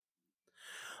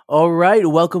All right,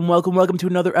 welcome to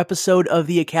another episode of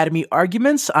the Academy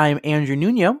Arguments. I'm Andrew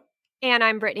Nuno. And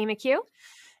I'm Brittany McHugh.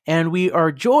 And we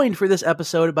are joined for this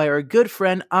episode by our good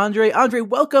friend, Andre. Andre,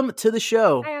 welcome to the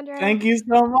show. Hi, Andre. Thank you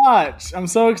so much. I'm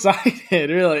so excited,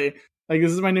 really. Like,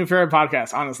 this is my new favorite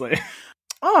podcast, honestly.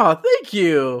 Oh, thank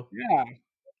you. Yeah.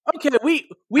 Okay, we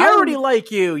already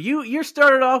like you. You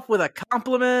started off with a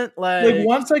compliment,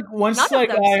 once None of them start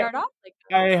off like that.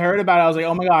 I heard about it, I was like,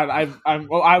 oh my god,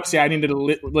 obviously I needed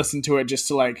to listen to it just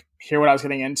to like hear what I was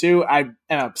getting into. I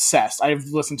am obsessed. I've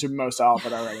listened to most all of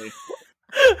it already.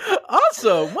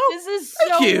 Awesome. Well, this is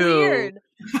so weird.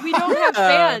 We don't have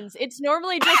fans. It's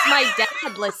normally just my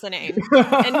dad listening,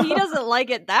 and he doesn't like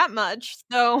it that much.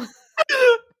 So.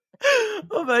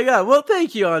 Oh my god! Well,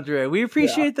 thank you, Andre. We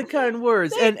appreciate the kind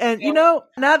words. And you know,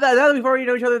 now that we've already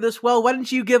know each other this well, why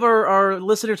don't you give our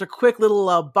listeners a quick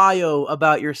little bio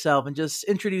about yourself and just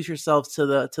introduce yourself to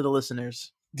the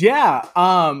listeners? Yeah.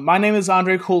 My name is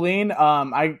Andre Colin.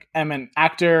 I am an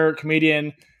actor,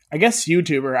 comedian, I guess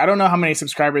YouTuber. I don't know how many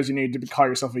subscribers you need to call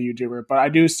yourself a YouTuber, but I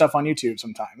do stuff on YouTube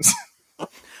sometimes.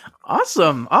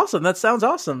 Awesome. That sounds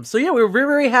awesome. So yeah, we're very,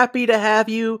 very happy to have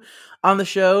you on the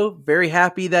show. Very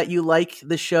happy that you like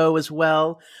the show as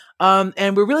well.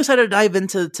 And we're really excited to dive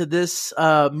into this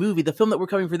movie. The film that we're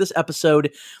covering for this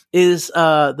episode is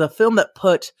the film that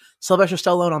put Sylvester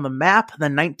Stallone on the map, the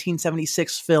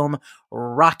 1976 film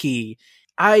Rocky.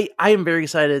 I am very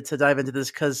excited to dive into this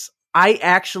because I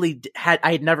actually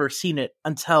had never seen it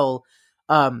until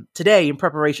today in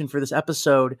preparation for this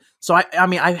episode. So I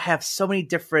mean, I have so many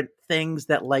different things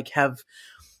that like have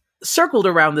circled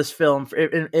around this film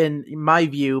in my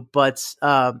view, but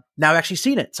now I've actually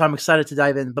seen it, so I'm excited to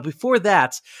dive in. But before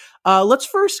that, let's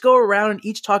first go around and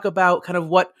each talk about kind of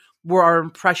what were our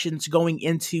impressions going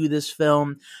into this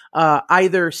film,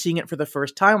 either seeing it for the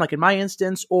first time, like in my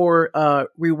instance, or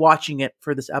rewatching it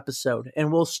for this episode.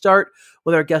 And we'll start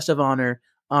with our guest of honor,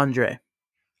 Andre.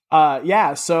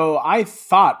 So I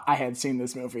thought I had seen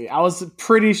this movie. I was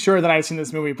pretty sure that I had seen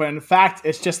this movie, but in fact,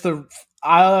 it's just all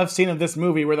I've seen of this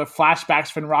movie were the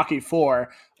flashbacks from Rocky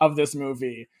 4 of this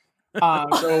movie.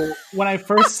 So when I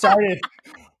first started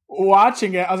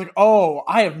watching it, I was like, oh,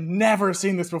 I have never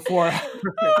seen this before.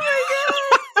 Oh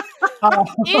my god!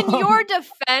 In your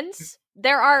defense,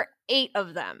 there are 8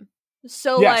 of them.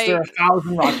 So yes, there are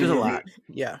 1,000 Rocky. There's a lot.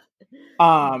 Yeah.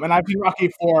 And I've seen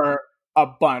Rocky 4 a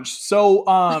bunch. So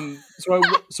I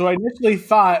initially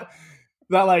thought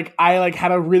that like I like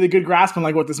had a really good grasp on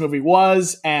like what this movie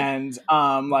was and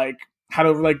like had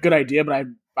a like good idea, but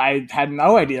I had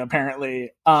no idea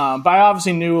apparently. But I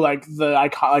obviously knew like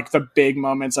the big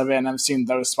moments of it, and I've seen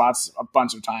those spots a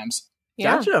bunch of times.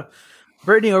 Yeah. Gotcha.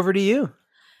 Brittany, over to you.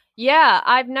 Yeah,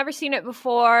 I've never seen it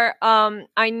before.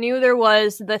 I knew there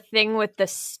was the thing with the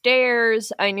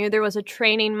stairs. I knew there was a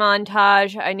training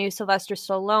montage. I knew Sylvester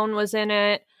Stallone was in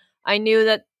it. I knew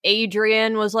that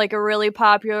Adrian was like a really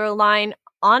popular line.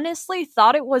 Honestly,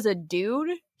 thought it was a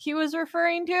dude he was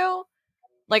referring to.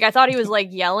 Like, I thought he was like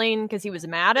yelling because he was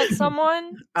mad at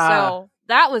someone. So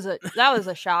that was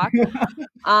a shock.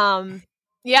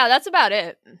 Yeah, that's about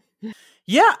it.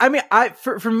 Yeah, I mean,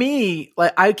 for me,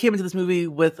 like I came into this movie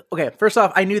with first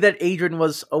off, I knew that Adrian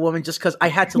was a woman just because I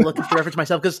had to look into reference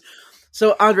myself.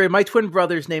 So Andre, my twin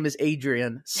brother's name is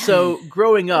Adrian. So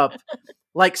growing up,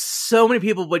 like so many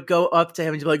people would go up to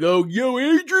him and be like, "Oh, yo,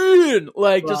 Adrian!"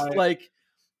 Like just like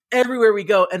everywhere we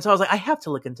go. And so I was like, I have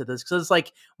to look into this because it's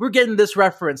like we're getting this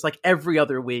reference like every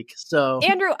other week. So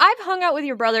Andrew, I've hung out with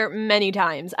your brother many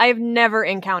times. I've never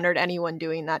encountered anyone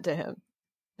doing that to him.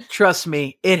 Trust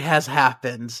me, it has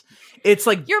happened. It's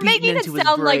like you're making it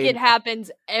sound like it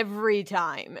happens every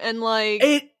time, and like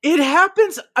it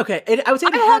happens. Okay, I would say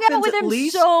it happens hung out with at him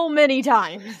least so many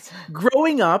times.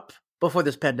 Growing up before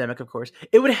this pandemic, of course,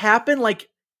 it would happen like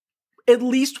at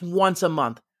least once a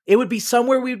month. It would be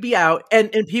somewhere we'd be out,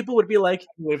 and people would be like,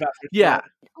 "Yeah."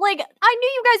 Like I knew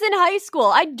you guys in high school.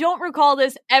 I don't recall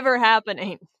this ever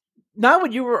happening. Not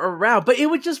when you were around, but it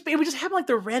would just happen like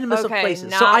the randomest of places.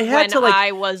 Not so I had when to like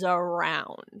I was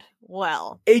around.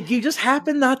 Well, you just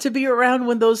happen not to be around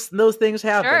when those things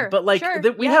happen. Sure, but like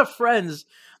we have friends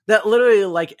that literally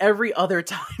like every other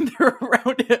time they're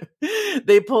around him,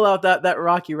 they pull out that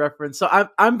Rocky reference. So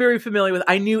I'm very familiar with.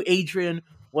 I knew Adrian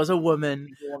was a woman.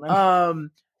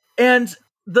 And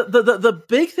the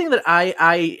big thing that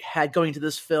I had going to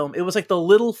this film, it was like the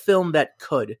little film that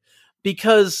could.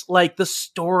 Because like the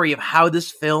story of how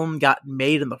this film got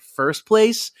made in the first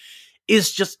place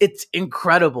is just, it's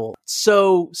incredible.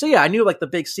 So yeah, I knew like the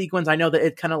big sequence. I know that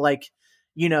it kind of like,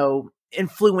 you know,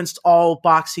 influenced all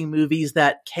boxing movies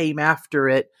that came after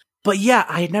it. But yeah,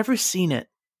 I had never seen it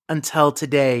until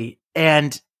today.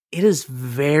 And it is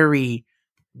very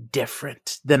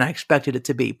different than I expected it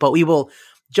to be. But we will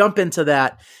jump into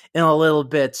that in a little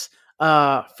bit.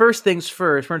 First things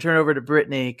first, we're going to turn it over to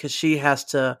Brittany because she has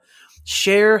to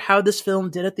share how this film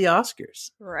did at the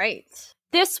Oscars. Right.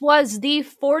 This was the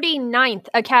 49th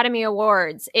Academy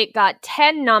Awards. It got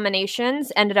 10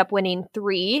 nominations, ended up winning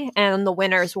 3, and the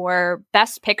winners were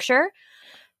Best Picture.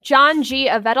 John G.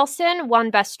 Avildsen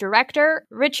won Best Director.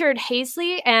 Richard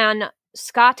Hazley and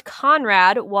Scott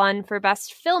Conrad won for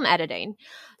Best Film Editing.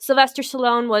 Sylvester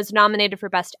Stallone was nominated for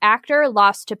Best Actor,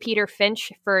 lost to Peter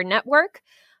Finch for Network.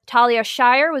 Talia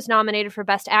Shire was nominated for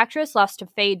Best Actress, lost to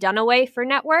Faye Dunaway for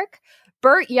Network.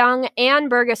 Burt Young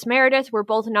and Burgess Meredith were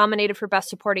both nominated for Best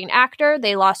Supporting Actor.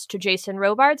 They lost to Jason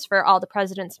Robards for All the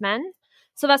President's Men.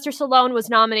 Sylvester Stallone was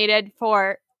nominated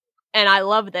for, and I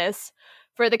love this,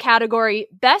 for the category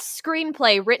Best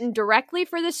Screenplay written directly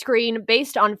for the screen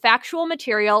based on factual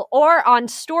material or on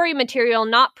story material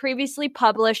not previously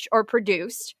published or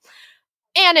produced.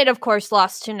 And it, of course,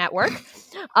 lost to Network.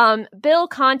 Bill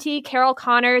Conti, Carol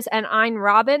Connors, and Ayn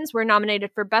Robbins were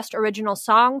nominated for Best Original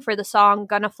Song for the song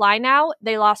Gonna Fly Now.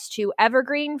 They lost to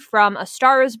Evergreen from A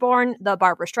Star Is Born, the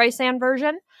Barbra Streisand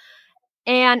version.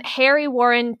 And Harry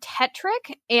Warren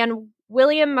Tetrick and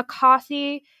William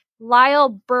McCarthy, Lyle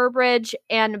Burbridge,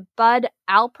 and Bud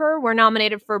Alper were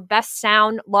nominated for Best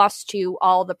Sound, lost to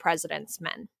All the President's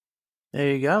Men.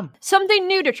 There you go. Something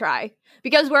new to try,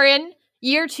 because we're in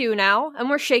year 2 now,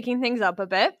 and we're shaking things up a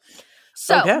bit.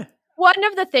 So, One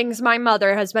of the things my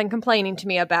mother has been complaining to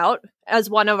me about, as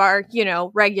one of our,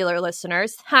 regular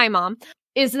listeners, hi Mom,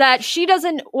 is that she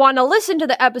doesn't want to listen to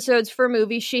the episodes for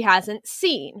movies she hasn't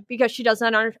seen, because she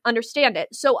doesn't understand it.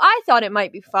 So I thought it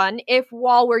might be fun if,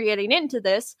 while we're getting into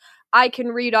this, I can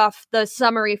read off the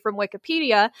summary from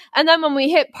Wikipedia, and then when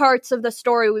we hit parts of the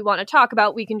story we want to talk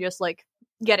about, we can just,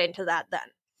 get into that then.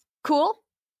 Cool?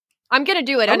 I'm going to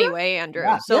do it anyway, Andrew.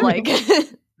 Yeah, so, I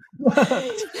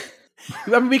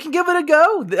mean, we can give it a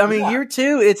go. I mean, year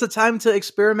 2, it's a time to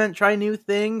experiment, try new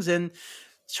things, and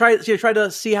try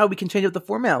to see how we can change up the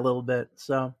format a little bit.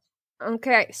 So,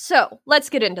 okay, so let's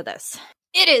get into this.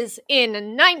 It is in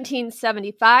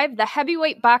 1975, the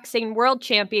heavyweight boxing world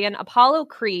champion Apollo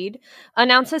Creed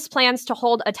announces plans to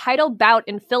hold a title bout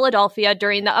in Philadelphia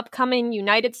during the upcoming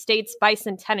United States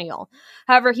bicentennial.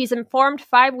 However, he's informed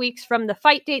 5 weeks from the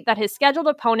fight date that his scheduled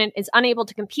opponent is unable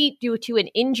to compete due to an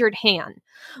injured hand.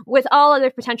 With all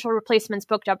other potential replacements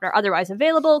booked up or otherwise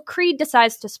available, Creed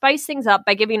decides to spice things up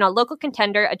by giving a local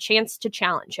contender a chance to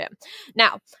challenge him.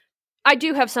 Now, I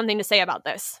do have something to say about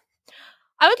this.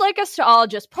 I would like us to all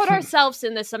just put ourselves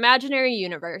in this imaginary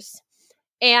universe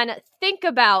and think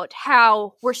about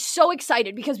how we're so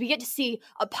excited because we get to see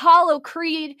Apollo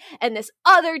Creed and this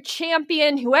other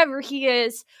champion, whoever he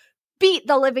is, beat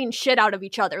the living shit out of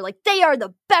each other. Like, they are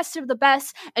the best of the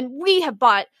best, and we have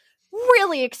bought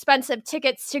really expensive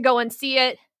tickets to go and see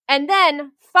it. And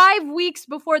then 5 weeks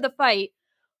before the fight,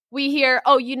 we hear,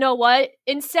 oh, you know what?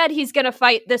 Instead, he's going to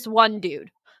fight this one dude.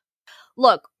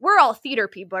 Look, we're all theater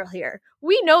people here.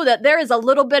 We know that there is a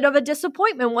little bit of a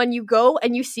disappointment when you go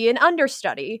and you see an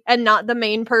understudy and not the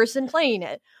main person playing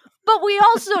it. But we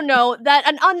also know that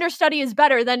an understudy is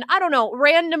better than,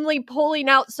 randomly pulling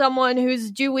out someone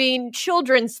who's doing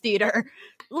children's theater.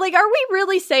 Like, are we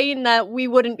really saying that we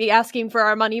wouldn't be asking for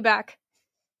our money back?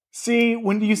 See,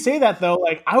 when you say that, though,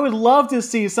 I would love to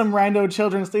see some rando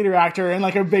children's theater actor in,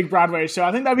 a big Broadway show.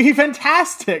 I think that'd be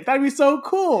fantastic. That'd be so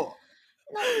cool.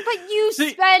 No, but you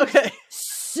spent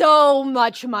so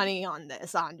much money on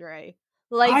this, Andre.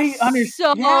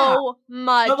 So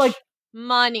much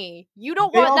money. You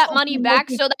don't want that money back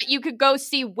so that you could go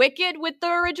see Wicked with the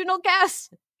original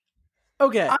cast?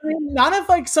 Okay. I mean, not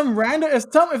if some rando,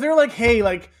 if they're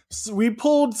hey, we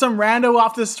pulled some rando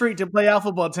off the street to play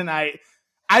Alphabet tonight,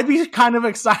 I'd be kind of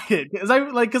excited because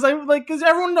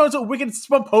everyone knows what Wicked's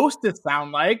supposed to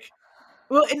sound like.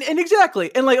 Well, and exactly,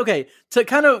 and to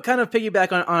kind of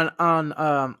piggyback on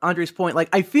Andre's point,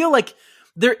 I feel like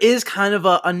there is kind of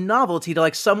a novelty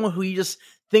to someone who you just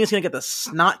think is gonna get the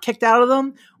snot kicked out of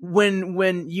them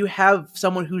when you have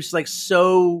someone who's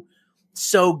so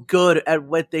good at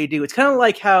what they do. It's kind of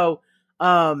like how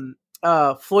Floyd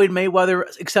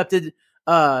Mayweather accepted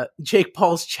Jake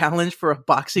Paul's challenge for a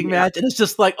boxing match, and it's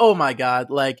just oh my god,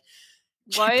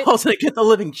 Jake Paul's gonna get the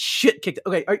living shit kicked.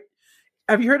 Okay,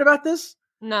 have you heard about this?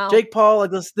 No. Jake Paul,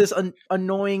 this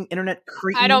annoying internet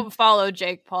cretin. I don't follow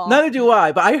Jake Paul. Neither do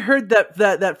I, but I heard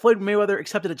that Floyd Mayweather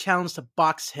accepted a challenge to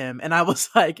box him, and I was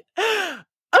like,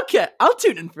 okay, I'll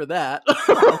tune in for that.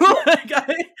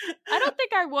 I don't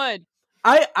think I would.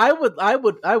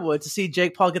 I would to see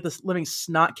Jake Paul get this living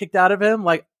snot kicked out of him.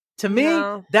 To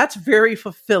me, that's very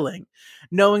fulfilling,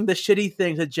 knowing the shitty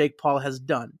things that Jake Paul has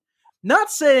done.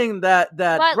 Not saying that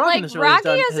but Rocky, like,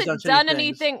 Rocky hasn't done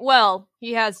anything. Well,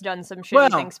 he has done some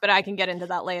shitty things, but I can get into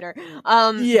that later.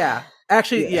 Yeah,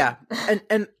 actually, yeah.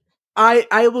 And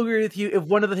I will agree with you if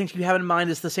one of the things you have in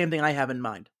mind is the same thing I have in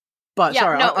mind. But yeah,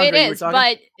 sorry, no, Andre, it is,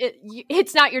 but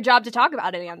it's not your job to talk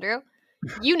about it, Andrew.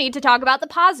 You need to talk about the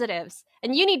positives,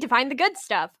 and you need to find the good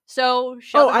stuff. So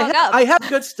shut the fuck up. I have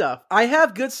good stuff. I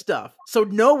have good stuff. So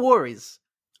no worries.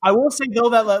 I will say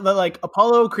though that like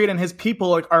Apollo Creed and his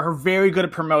people are very good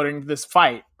at promoting this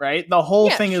fight, right? The whole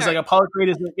thing is like Apollo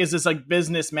Creed is this like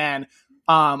businessman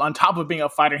on top of being a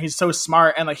fighter. He's so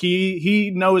smart, and like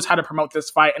he knows how to promote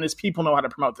this fight, and his people know how to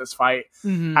promote this fight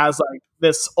as like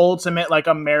this ultimate like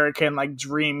American like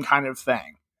dream kind of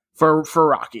thing for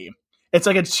Rocky. It's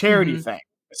like a charity thing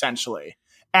essentially.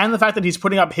 And the fact that he's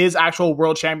putting up his actual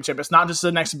world championship, it's not just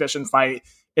an exhibition fight,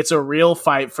 it's a real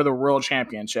fight for the world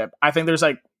championship. I think there's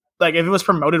like if it was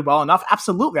promoted well enough,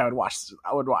 absolutely I would watch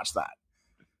that.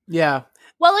 Yeah.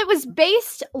 Well, it was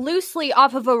based loosely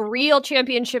off of a real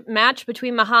championship match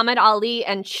between Muhammad Ali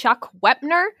and Chuck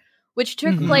Wepner, which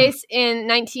took place in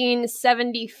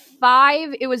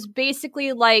 1975. It was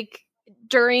basically like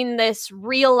during this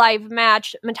real life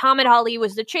match, Muhammad Ali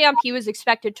was the champ. He was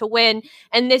expected to win.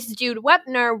 And this dude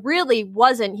Wepner really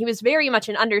wasn't. He was very much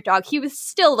an underdog. He was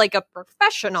still like a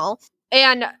professional.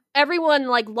 And everyone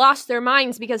like lost their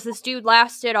minds because this dude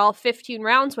lasted all 15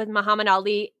 rounds with Muhammad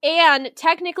Ali and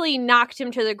technically knocked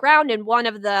him to the ground in one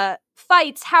of the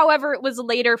fights. However, it was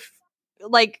later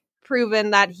like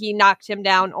proven that he knocked him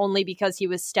down only because he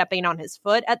was stepping on his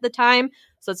foot at the time.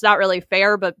 So it's not really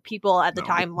fair, but people at the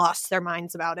time lost their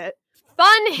minds about it.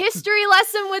 Fun history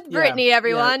lesson with Brittany,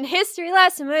 everyone. Yeah. History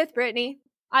lesson with Brittany.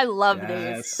 I love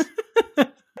these.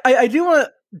 I do want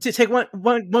to take one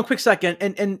quick second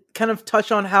and kind of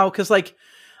touch on how, because like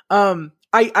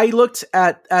I looked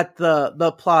at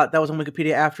the plot that was on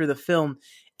Wikipedia after the film,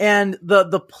 and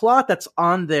the plot that's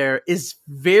on there is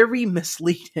very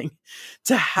misleading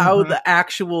to how the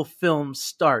actual film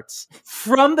starts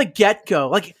from the get-go.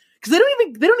 Like, because they don't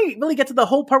even really get to the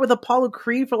whole part with Apollo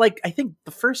Creed for like, I think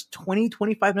the first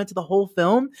 20-25 minutes of the whole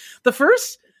film. The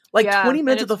first 20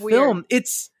 minutes of the film, it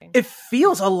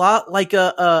feels a lot like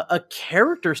a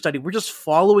character study. We're just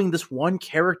following this one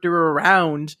character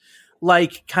around,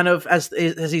 like kind of as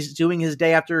he's doing his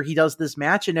day after he does this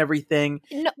match and everything.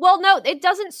 No, it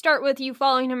doesn't start with you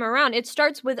following him around. It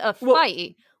starts with a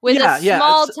fight, a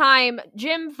small time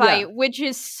gym fight, which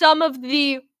is some of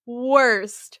the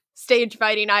worst stage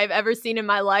fighting I've ever seen in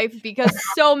my life, because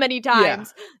so many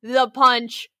times the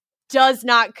punch does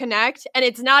not connect, and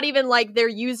it's not even like they're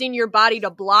using your body to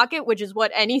block it, which is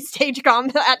what any stage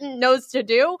combatant knows to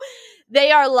do.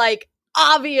 They are like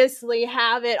obviously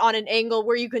have it on an angle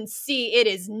where you can see it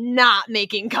is not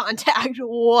making contact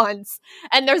once,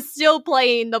 and they're still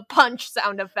playing the punch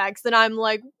sound effects, and I'm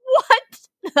like,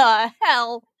 what the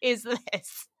hell is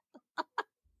this?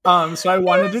 So I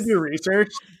wanted to do research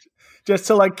just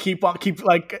to like keep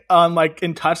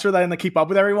in touch with that and like keep up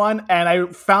with everyone. And I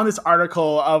found this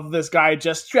article of this guy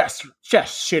just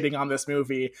shitting on this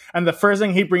movie. And the first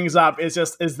thing he brings up is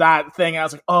that thing. And I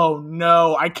was like, oh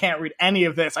no, I can't read any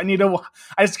of this. I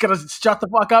just gotta shut the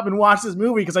fuck up and watch this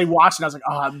movie, because I watched it and I was like,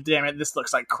 oh damn it, this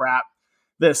looks like crap.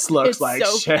 This looks like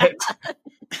so shit.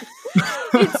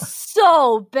 It's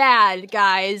so bad,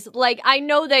 guys. Like, I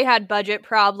know they had budget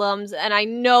problems, and I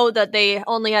know that they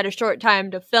only had a short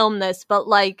time to film this, but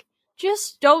like,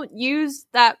 just don't use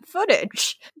that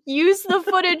footage. Use the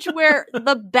footage where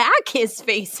the back is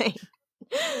facing.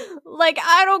 Like,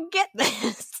 I don't get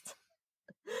this.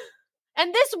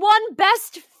 And this won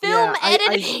Best Film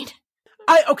Editing.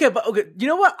 Okay, you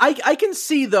know what? I can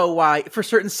see though why for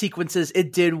certain sequences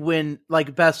it did win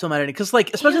like Best Film Editing, because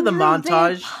like especially the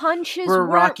montage punches where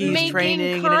Rocky's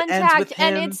training and it ends with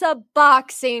him, and it's a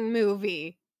boxing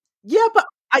movie. Yeah, but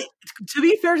to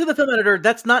be fair to the film editor,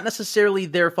 that's not necessarily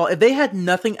their fault. If they had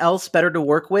nothing else better to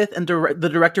work with, and the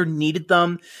director needed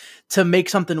them to make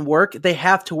something work, they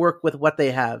have to work with what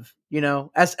they have. You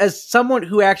know, as someone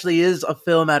who actually is a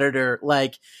film editor,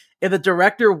 like if the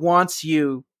director wants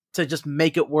you to just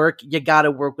make it work, you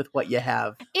gotta work with what you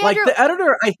have. Andrew, like the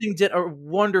editor, I think, did a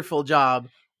wonderful job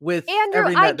with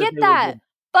Andrew, I get that.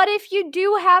 But if you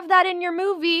do have that in your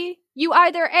movie, you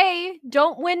either A,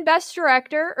 don't win Best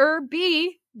Director, or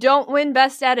B, don't win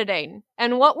Best Editing.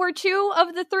 And what were two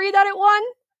of the three that it won?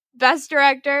 Best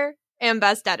Director and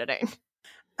Best Editing.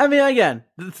 I mean, again,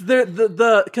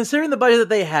 the considering the budget that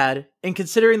they had and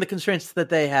considering the constraints that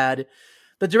they had,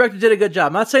 the director did a good job.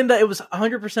 I'm not saying that it was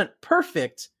 100%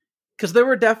 perfect, because there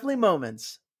were definitely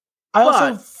moments, I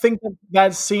also But think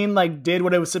that scene like did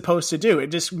what it was supposed to do. It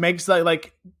just makes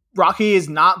like Rocky is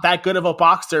not that good of a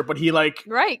boxer, but he like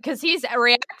Right, because he's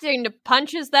reacting to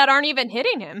punches that aren't even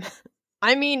hitting him.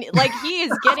 I mean, like, he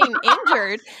is getting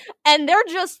injured, and they're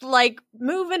just, like,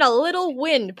 moving a little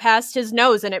wind past his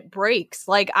nose, and it breaks.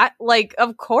 Like,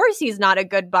 of course he's not a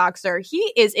good boxer.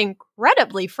 He is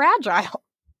incredibly fragile.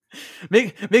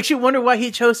 makes you wonder why he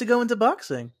chose to go into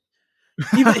boxing.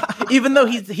 Even though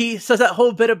he says that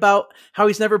whole bit about how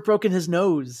he's never broken his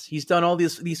nose. He's done all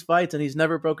these fights, and he's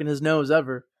never broken his nose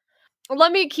ever.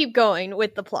 Let me keep going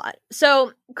with the plot.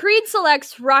 So, Creed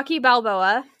selects Rocky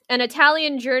Balboa, an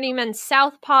Italian journeyman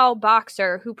southpaw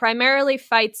boxer who primarily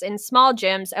fights in small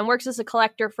gyms and works as a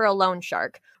collector for a loan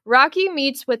shark. Rocky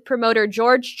meets with promoter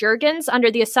George Jurgens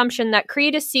under the assumption that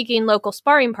Creed is seeking local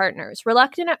sparring partners.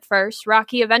 Reluctant at first,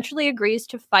 Rocky eventually agrees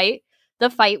to fight,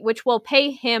 which will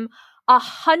pay him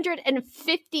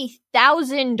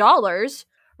 $150,000.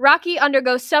 Rocky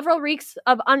undergoes several weeks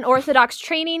of unorthodox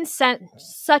training,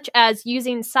 such as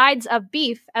using sides of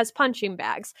beef as punching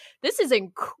bags. This is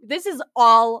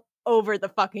all over the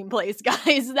fucking place,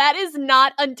 guys. That is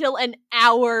not until an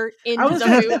hour into the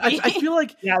movie. I feel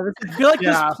like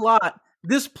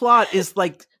this plot is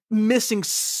like missing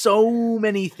so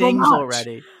many things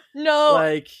already. No,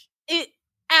 like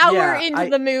into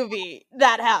the movie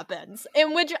that happens,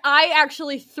 in which I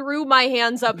actually threw my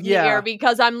hands up in the air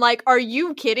because I'm like, are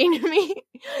you kidding me?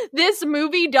 This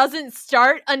movie doesn't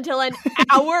start until an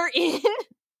hour in.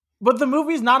 But the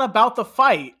movie's not about the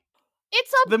fight.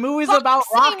 The movie's about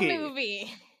Rocky.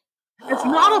 Movie. It's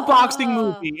not a boxing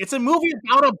movie. It's a movie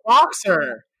about a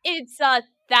boxer. It's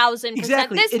 1,000%.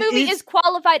 Exactly. This movie is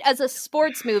qualified as a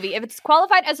sports movie. If it's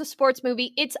qualified as a sports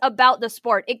movie, it's about the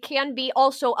sport. It can be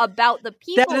also about the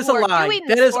people who are doing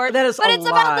the sport, but it's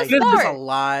about the sport. That is a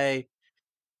lie.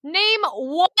 Name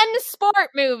one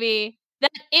sport movie that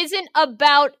isn't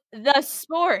about the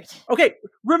sport. Okay,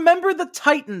 Remember the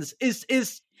Titans is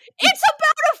it's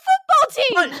about a football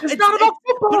team. It's not about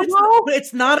football, but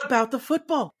it's not about the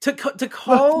football. To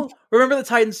call Remember the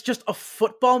Titans just a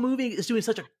football movie is doing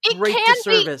such a great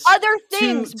disservice. It can be other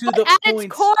things, but at its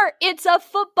core, it's a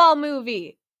football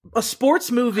movie. A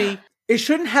sports movie, it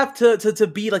shouldn't have to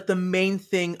be like the main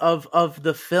thing of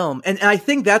the film. And I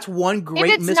think that's one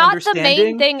great misunderstanding. If it's not the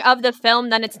main thing of the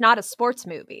film, then it's not a sports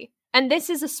movie. And this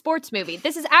is a sports movie.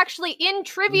 This is actually in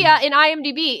trivia in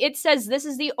IMDb. It says this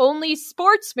is the only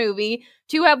sports movie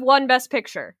to have won Best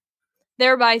Picture,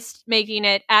 thereby making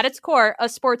it, at its core, a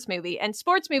sports movie. And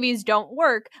sports movies don't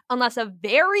work unless a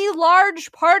very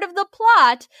large part of the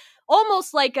plot,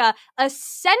 almost like a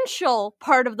essential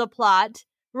part of the plot,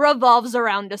 revolves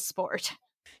around a sport.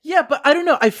 Yeah, but I don't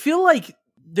know. I feel like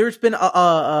there's been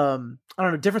I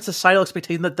don't know, different societal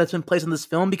expectation that's been placed on this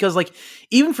film, because like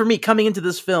even for me coming into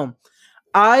this film,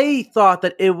 I thought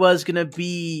that it was going to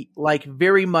be like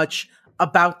very much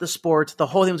about the sport. The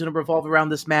whole thing was going to revolve around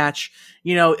this match.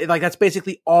 You know, like that's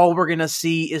basically all we're going to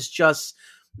see is just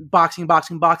boxing.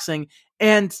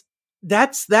 And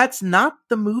that's not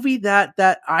the movie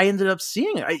that I ended up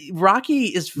seeing. Rocky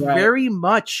is very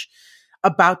much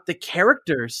about the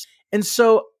characters. And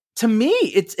so to me,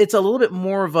 it's a little bit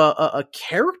more of a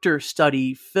character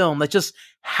study film that just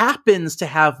happens to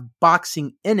have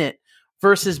boxing in it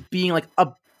versus being like a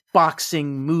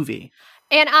boxing movie.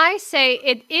 And I say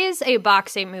it is a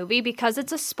boxing movie because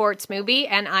it's a sports movie,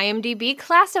 and IMDb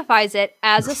classifies it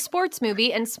as a sports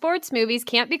movie, and sports movies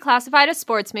can't be classified as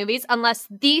sports movies unless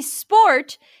the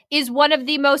sport is one of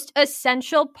the most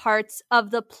essential parts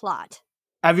of the plot.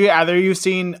 Have either you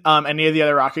seen any of the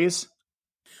other Rockies?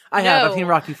 I have. I've seen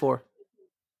Rocky 4.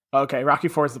 Okay, Rocky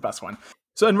 4 is the best one.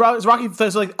 So in Rocky, so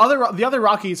like the other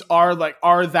Rockies are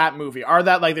that movie,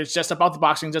 like there's just about the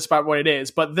boxing, just about what it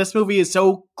is. But this movie is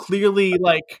so clearly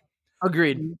like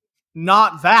agreed,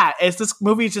 not that. It's this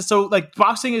movie is just so like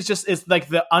boxing is like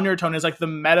the undertone, is like the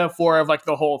metaphor of like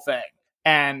the whole thing,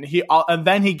 and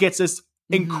then he gets this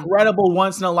incredible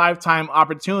once in a lifetime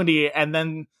opportunity, and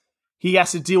then he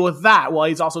has to deal with that while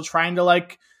he's also trying to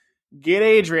like get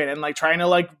Adrian and like trying to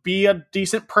like be a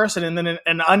decent person in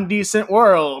an undecent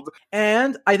world.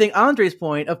 And I think Andre's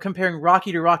point of comparing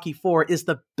Rocky to Rocky 4 is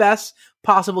the best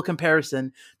possible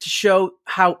comparison to show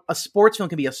how a sports film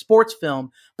can be a sports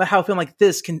film, but how a film like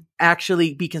this can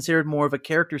actually be considered more of a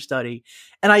character study.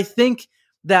 And I think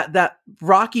that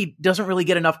Rocky doesn't really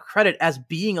get enough credit as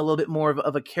being a little bit more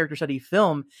of a character study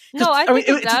film. No, I think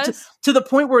it does. To the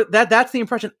point where that's the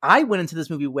impression I went into this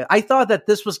movie with. I thought that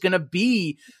this was going to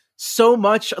be so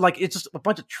much like it's just a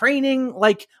bunch of training,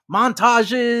 like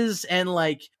montages, and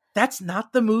like that's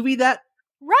not the movie that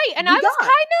Right, and we I was got. kind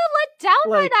of let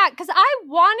down by Like- that because I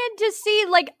wanted to see,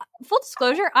 like, full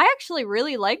disclosure, I actually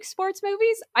really like sports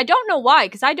movies. I don't know why,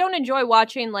 because I don't enjoy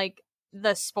watching, like,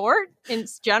 the sport in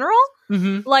general.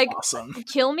 Mhm. Like, Awesome.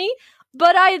 kill me.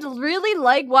 But I really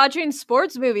like watching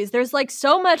sports movies. There's, like,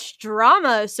 so much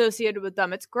drama associated with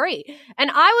them. It's great. And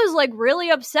I was, like, really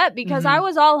upset because I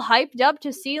was all hyped up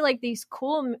to see, like, these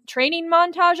cool training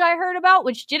montage I heard about,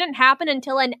 which didn't happen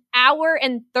until an hour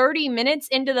and 30 minutes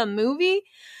into the movie.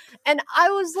 And I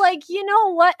was like, you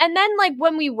know what? And then, like,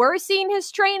 when we were seeing his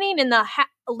training in the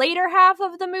later half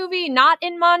of the movie, not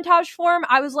in montage form,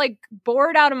 I was, like,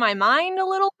 bored out of my mind a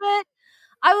little bit.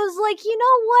 I was like, you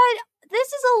know what? This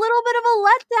is a little bit of a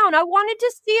letdown. I wanted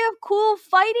to see a cool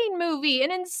fighting movie, and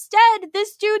instead,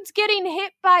 this dude's getting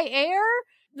hit by air.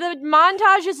 The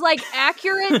montage is, like,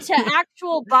 accurate to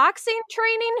actual boxing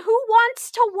training. Who wants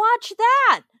to watch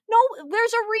that? No,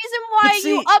 there's a reason why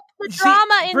you up the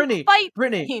drama in fight.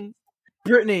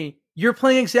 Brittany, you're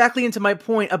playing exactly into my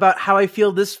point about how I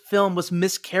feel this film was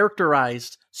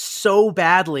mischaracterized so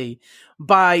badly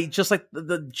by just like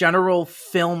the general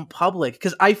film public.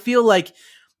 Because I feel like,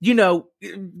 you know,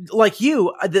 like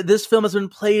this film has been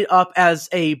played up as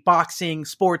a boxing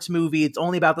sports movie. It's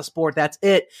only about the sport. That's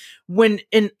it. When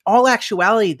in all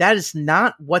actuality, that is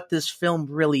not what this film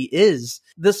really is.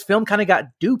 This film kind of got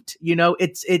duped. You know,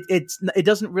 it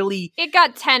doesn't really. It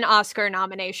got 10 Oscar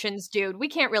nominations, dude. We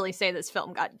can't really say this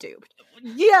film got duped.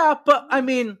 Yeah, but I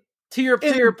mean, to your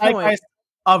point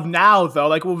of now, though,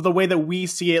 like the way that we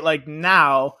see it, like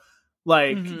now.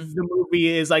 Like the movie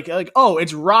is like oh,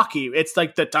 it's Rocky. It's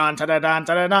like the dun dun dun dun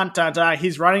dun dun dun dun.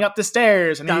 He's running up the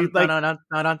stairs and he's like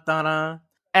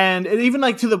and even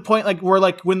like to the point like where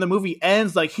like when the movie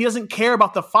ends, like he doesn't care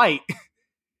about the fight.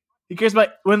 He cares about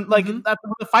when like when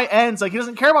the fight ends, like he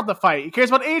doesn't care about the fight. He cares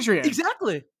about Adrian.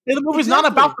 Exactly. And the movie's not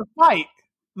about the fight.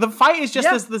 The fight is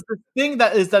just this thing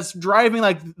that's driving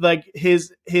like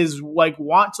his like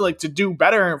want to like to do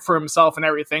better for himself and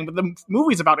everything. But the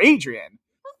movie's about Adrian.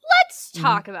 Let's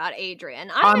talk about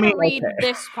Adrian. I'm going to read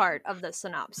this part of the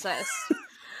synopsis.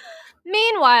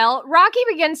 Meanwhile, Rocky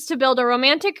begins to build a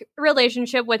romantic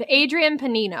relationship with Adrian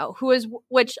Panino,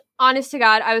 which, honest to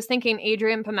God, I was thinking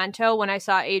Adrian Pimento when I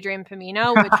saw Adrian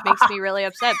Pimeno, which makes me really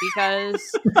upset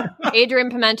because Adrian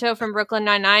Pimento from Brooklyn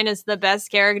Nine-Nine is the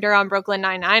best character on Brooklyn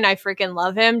Nine-Nine. I freaking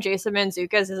love him. Jason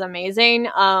Mantzoukas is amazing.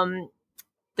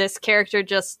 This character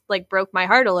just like broke my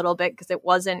heart a little bit because it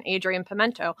wasn't Adrian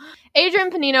Pimento.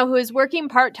 Adrian Panino, who is working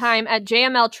part-time at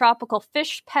JML Tropical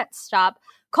Fish Pet Stop,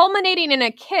 culminating in a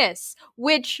kiss,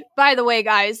 which, by the way,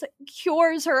 guys,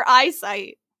 cures her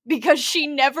eyesight because she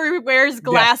never wears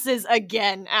glasses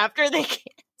again after they kiss.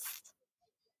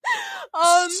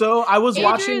 So I was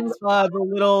watching the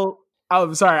little.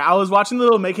 Oh, sorry. I was watching the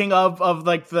little making of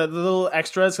like the little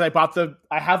extras. I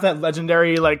have that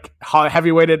legendary like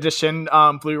heavyweight edition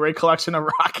Blu-ray collection of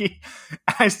Rocky.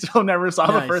 I still never saw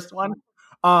the first one.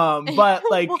 But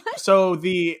like, so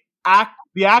the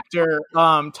actor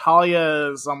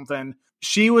Talia something,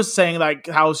 she was saying like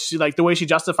how she like the way she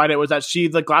justified it was that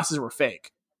the glasses were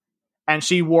fake, and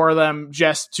she wore them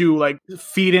just to like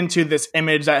feed into this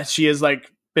image that she has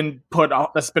like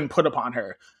that's been put upon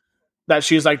her. That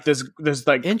she's like this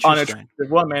like unattractive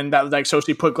woman that like so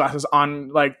she put glasses on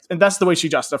like, and that's the way she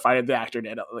justified it. The actor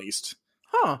did, at least.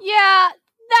 Huh? Yeah,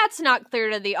 that's not clear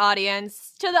to the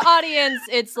audience. To the audience,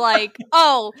 it's like,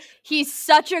 oh, he's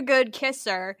such a good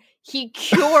kisser. He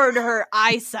cured her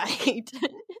eyesight.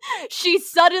 She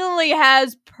suddenly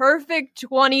has perfect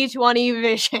 20/20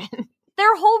 vision.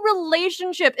 Their whole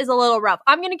relationship is a little rough.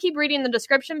 I'm going to keep reading the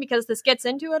description because this gets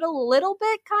into it a little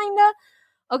bit, kind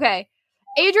of. Okay.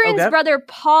 Adrian's brother,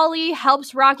 Paulie,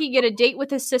 helps Rocky get a date with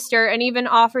his sister and even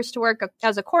offers to work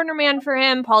as a cornerman for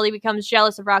him. Paulie becomes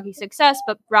jealous of Rocky's success,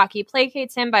 but Rocky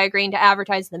placates him by agreeing to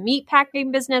advertise the meat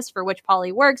packing business for which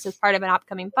Paulie works as part of an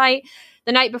upcoming fight.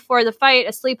 The night before the fight,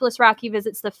 a sleepless Rocky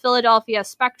visits the Philadelphia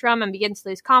Spectrum and begins to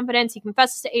lose confidence. He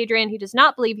confesses to Adrian he does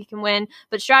not believe he can win,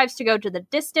 but strives to go to the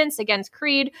distance against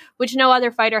Creed, which no other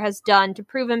fighter has done, to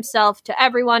prove himself to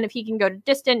everyone. If he can go to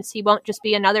distance, he won't just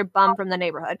be another bum from the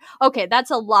neighborhood. Okay, that's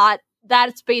a lot.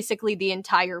 That's basically the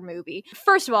entire movie.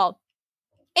 First of all,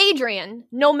 Adrian,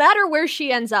 no matter where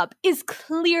she ends up, is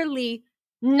clearly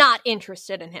not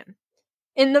interested in him.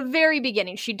 In the very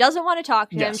beginning, she doesn't want to talk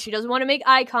to him. She doesn't want to make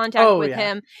eye contact with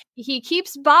him. He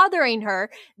keeps bothering her.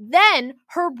 Then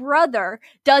her brother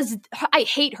does. I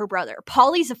hate her brother.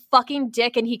 Paulie's a fucking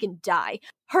dick and he can die.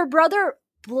 Her brother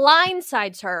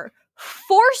blindsides her,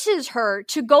 forces her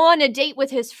to go on a date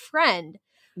with his friend.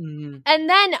 Mhm. And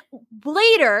then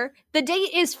later, the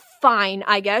date is fine,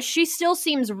 I guess. She still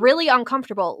seems really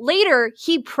uncomfortable. Later,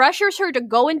 he pressures her to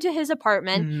go into his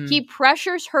apartment. Mhm. He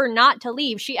pressures her not to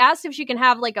leave. She asks if she can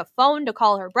have like a phone to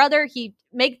call her brother.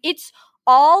 It's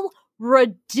all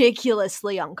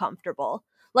ridiculously uncomfortable.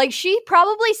 Like, she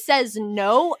probably says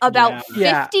no about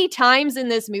 50 times in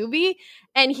this movie,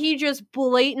 and he just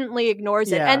blatantly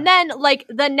ignores it. And then, like,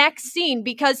 the next scene,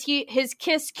 because his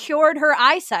kiss cured her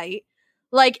eyesight,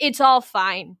 like, it's all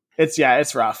fine.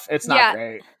 It's rough. It's not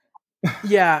great.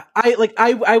 Yeah,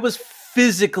 I was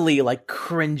physically like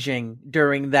cringing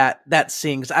during that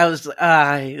scene, because I was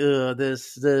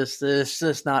this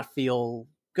does not feel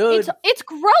good. It's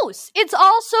gross. It's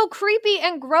also creepy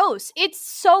and gross. It's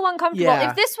so uncomfortable. Yeah.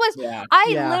 If this was,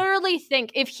 literally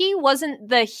think if he wasn't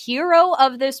the hero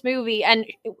of this movie and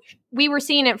we were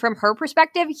seeing it from her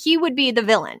perspective, he would be the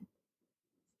villain.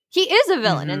 He is a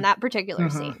villain in that particular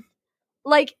scene.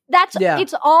 Like,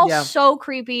 it's all so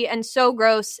creepy and so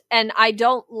gross, and I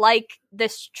don't like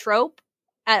this trope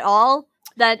at all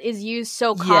that is used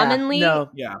so commonly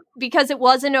because it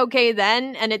wasn't okay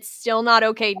then, and it's still not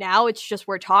okay now. It's just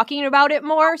we're talking about it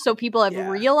more, so people have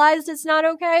realized it's not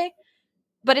okay,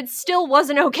 but it still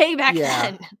wasn't okay back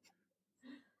then.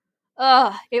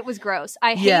 Ugh, it was gross.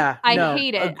 I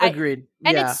hate it. Agreed.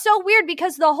 And it's so weird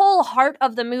because the whole heart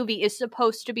of the movie is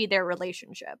supposed to be their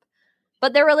relationship.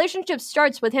 But their relationship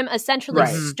starts with him essentially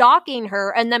stalking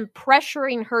her and then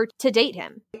pressuring her to date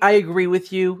him. I agree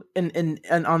with you in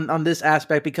on this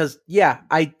aspect, because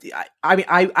I mean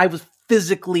I was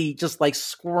physically just like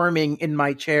squirming in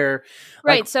my chair.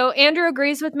 Right. Like, so Andrew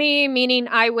agrees with me, meaning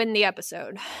I win the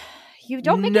episode. You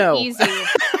don't make it easy.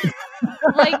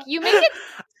 Like, you make it.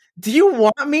 Do you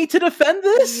want me to defend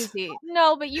this? Easy.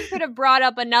 No, but you could have brought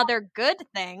up another good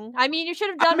thing. I mean, you should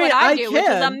have done what I do, which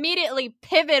is immediately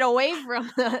pivot away from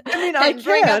the. I mean, I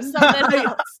bring up something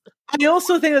else. I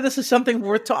also think that this is something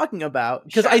worth talking about,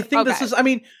 because I think this is. I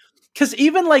mean, because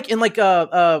even like in like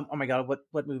oh my god,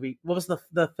 what movie? What was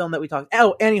the film that we talked?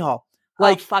 Oh, Annie Hall.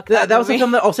 Like, that was a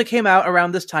film that also came out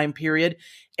around this time period,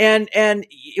 and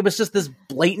it was just this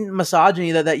blatant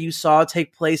misogyny that you saw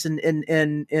take place in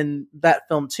that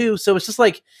film too. So it's just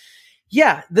like,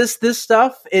 this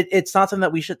stuff, it's not something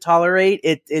that we should tolerate.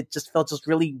 It just felt just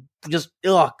really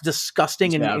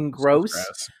disgusting and gross.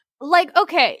 Like,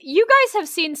 okay, you guys have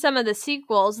seen some of the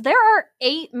sequels. There are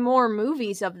 8 more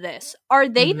movies of this. Are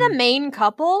they the main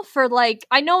couple for, like,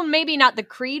 I know maybe not the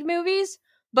Creed movies,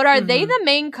 but are they the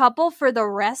main couple for the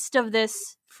rest of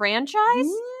this franchise?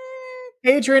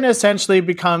 Adrian essentially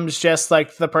becomes just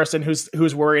like the person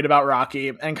who's worried about Rocky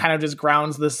and kind of just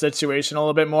grounds the situation a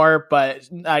little bit more. But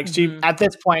like she, at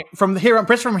this point, from here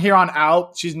on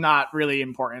out, she's not really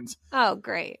important. Oh,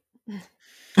 great.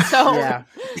 So,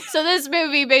 so this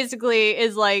movie basically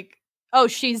is like, oh,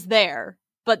 she's there,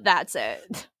 but that's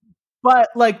it. But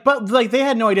they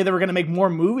had no idea they were going to make more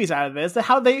movies out of this.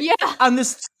 How they on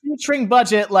this string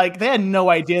budget, like they had no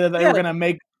idea that they were going to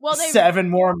make 7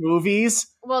 more movies.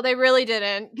 Well, they really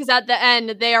didn't, because at the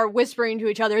end they are whispering to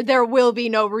each other, "There will be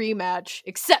no rematch,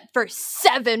 except for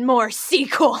 7 more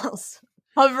sequels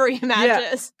of rematches."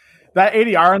 Yeah. That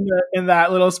ADR in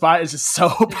that little spot is just so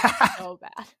bad. So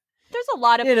bad. There's a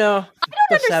lot of, I don't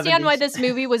understand 70s. Why this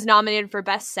movie was nominated for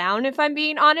Best Sound, if I'm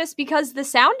being honest, because the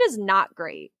sound is not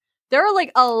great. There are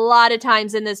like a lot of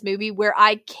times in this movie where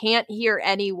I can't hear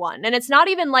anyone. And it's not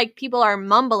even like people are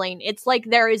mumbling. It's like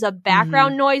there is a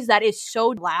background noise that is so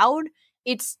loud.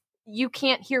 You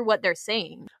can't hear what they're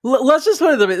saying. Let's just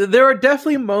put it this way. There are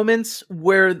definitely moments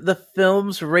where the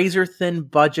film's razor-thin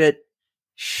budget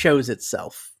shows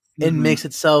itself and makes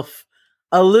itself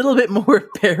a little bit more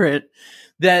apparent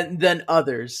than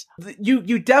others.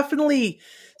 You definitely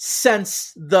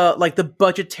sense the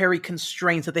budgetary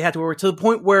constraints that they had to work, to the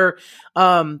point where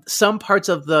some parts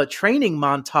of the training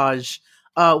montage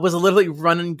was literally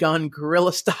run and gun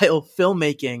guerrilla style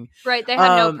filmmaking. Right, they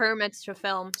had no permits to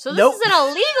film. So this is an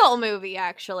illegal movie,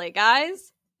 actually,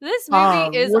 guys. This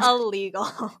movie is illegal.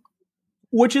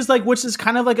 Which is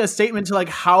kind of like a statement to like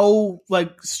how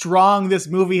like strong this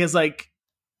movie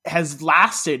has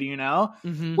lasted, you know?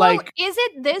 Like, is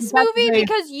it this movie?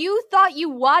 Because you thought you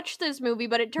watched this movie,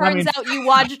 but it turns out you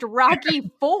watched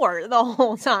Rocky 4 the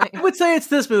whole time. I would say it's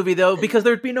this movie, though, because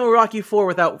there'd be no Rocky 4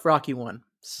 without Rocky 1.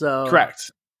 So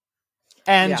correct.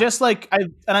 And just like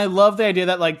I love the idea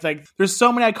that like there's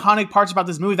so many iconic parts about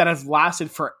this movie that have lasted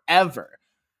forever.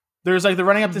 There's like the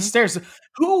running up the stairs.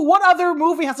 What other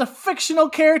movie has a fictional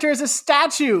character as a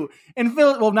statue?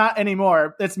 Well, not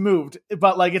anymore. It's moved,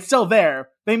 but like it's still there.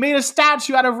 They made a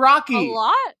statue out of Rocky. A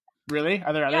lot. Really?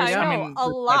 Are there Yeah, others? I know a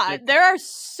lot. There are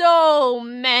so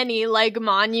many like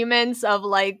monuments of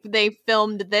like they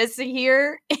filmed this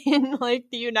here in like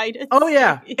the United States. Oh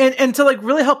yeah, and to like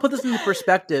really help put this into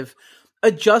perspective,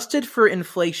 adjusted for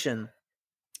inflation,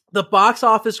 the box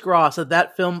office gross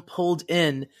that film pulled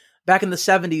in back in the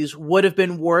 70s would have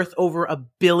been worth over $1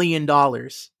 billion.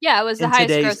 Yeah, it was the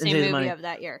highest grossing movie money. of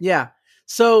that year. Yeah.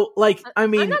 So, like, I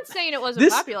mean, I'm not saying it wasn't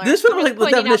popular. This film was like the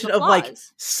definition of like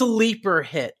sleeper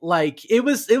hit. Like, it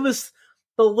was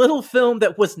the little film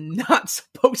that was not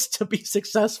supposed to be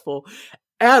successful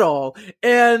at all,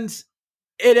 and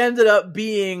it ended up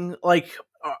being like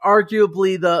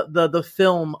arguably the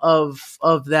film of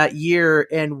that year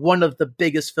and one of the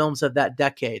biggest films of that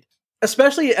decade.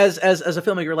 Especially as a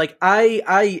filmmaker, like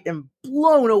I am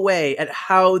blown away at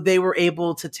how they were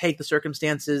able to take the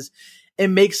circumstances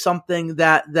and make something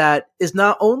that is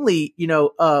not only, you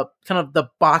know, kind of the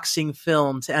boxing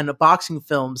film to end the boxing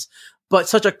films, but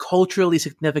such a culturally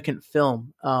significant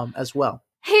film as well.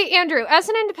 Hey Andrew, as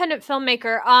an independent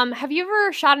filmmaker, have you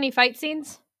ever shot any fight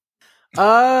scenes?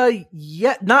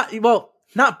 Yeah,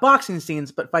 not boxing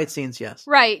scenes, but fight scenes, yes.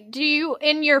 Right. Do you,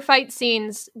 in your fight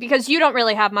scenes, because you don't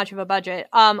really have much of a budget,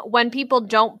 when people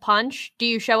don't punch, do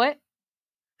you show it?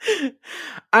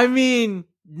 I mean,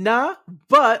 nah,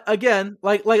 but again,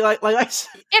 like I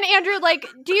said. And Andrew, like,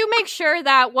 do you make sure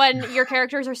that when your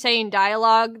characters are saying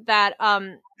dialogue, that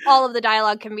all of the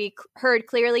dialogue can be heard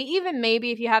clearly, even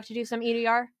maybe if you have to do some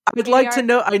EDR? I'd like to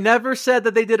know. I never said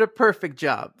that they did a perfect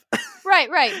job.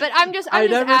 Right. But I'm just I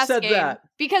never asking said that.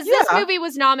 because this movie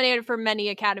was nominated for many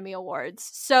Academy Awards.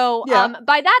 So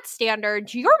by that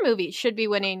standard, your movie should be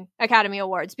winning Academy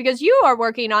Awards because you are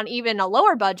working on even a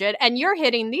lower budget and you're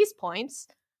hitting these points.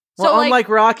 Well, so, unlike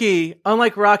Rocky,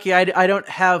 I don't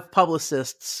have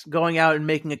publicists going out and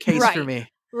making a case for me.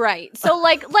 Right. So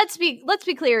like let's be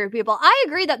clear, people. I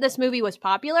agree that this movie was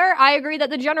popular. I agree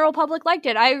that the general public liked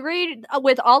it. I agree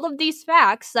with all of these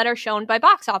facts that are shown by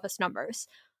box office numbers.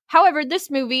 However,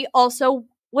 this movie also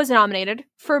was nominated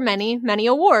for many, many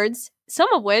awards,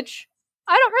 some of which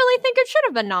I don't really think it should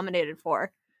have been nominated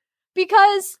for.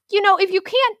 Because, you know, if you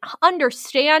can't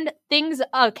understand things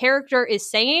a character is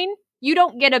saying, you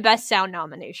don't get a Best Sound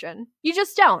nomination. You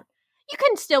just don't. You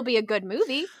can still be a good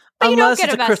movie, but unless you don't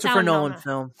get a Best Christopher Sound Nolan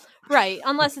film. Right,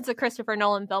 unless it's a Christopher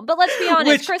Nolan film. But let's be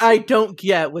honest. Which I don't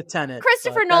get with Tenet.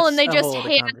 Christopher Nolan, they just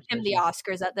hand him the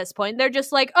Oscars at this point. They're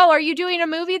just like, oh, are you doing a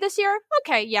movie this year?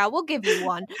 Okay, yeah, we'll give you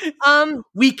one.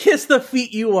 We kiss the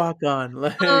feet you walk on.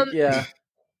 Like, yeah.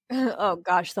 Oh,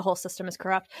 gosh, the whole system is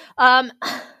corrupt. I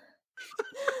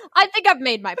think I've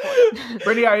made my point.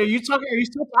 Brittany, are you still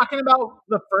talking about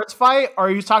the first fight, or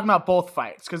are you talking about both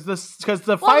fights? Because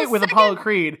the fight with Apollo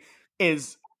Creed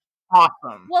is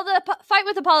awesome. Well, the fight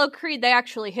with Apollo Creed, they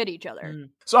actually hit each other.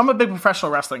 So I'm a big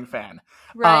professional wrestling fan,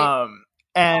 right?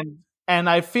 And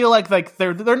I feel like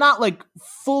they're not like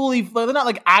fully, they're not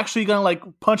like actually gonna like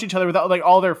punch each other without like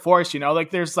all their force, you know?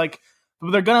 Like there's like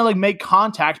they're gonna like make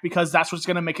contact because that's what's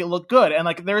gonna make it look good. And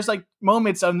like there's like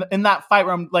moments in that fight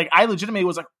where I'm like, I legitimately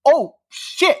was like, oh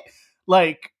shit,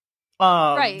 like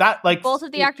right. That like both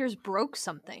of the actors broke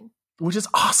something, which is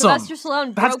awesome. Sylvester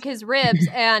Stallone broke his ribs,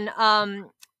 and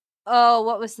oh,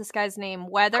 what was this guy's name?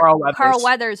 Carl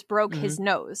Weathers broke his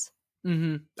nose.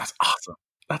 Mm-hmm. That's awesome.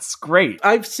 That's great.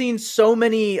 I've seen so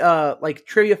many like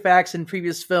trivia facts in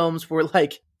previous films where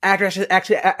like actors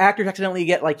accidentally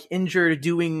get like injured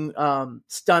doing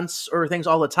stunts or things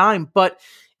all the time. But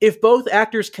if both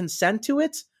actors consent to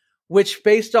it, which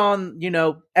based on, you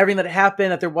know, everything that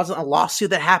happened, that there wasn't a lawsuit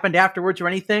that happened afterwards or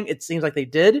anything, it seems like they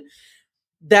did.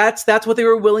 That's what they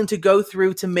were willing to go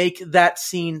through to make that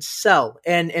scene sell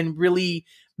and really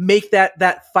make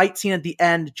that fight scene at the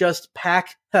end just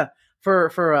pack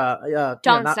for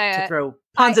don't not say to it. throw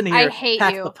puns in here. I hate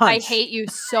you. I hate you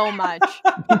so much.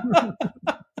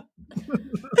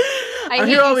 I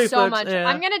hate you so much. Yeah.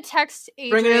 I'm gonna text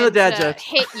Adrian Bring in the dad to jokes.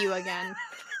 hit you again.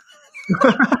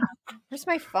 Where's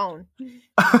my phone?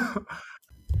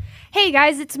 Hey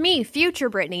guys, it's me, Future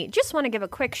Brittany. Just want to give a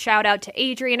quick shout out to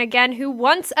Adrian again, who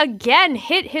once again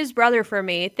hit his brother for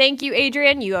me. Thank you,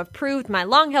 Adrian. You have proved my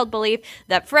long-held belief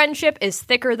that friendship is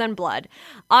thicker than blood.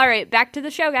 All right, back to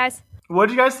the show, guys. What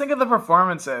do you guys think of the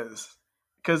performances?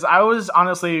 Because I was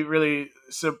honestly really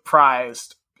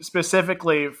surprised,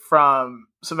 specifically from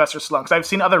Sylvester Stallone. Because I've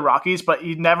seen other Rockies, but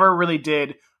he never really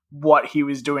did what he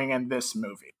was doing in this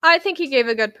movie. I think he gave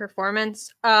a good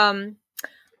performance.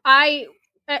 I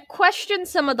questioned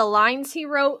some of the lines he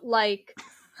wrote, like,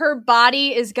 her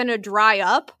body is gonna dry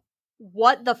up.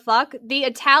 What the fuck? The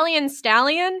Italian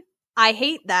stallion? I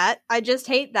hate that. I just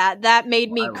hate that. That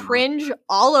made me cringe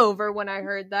all over when I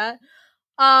heard that.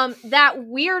 that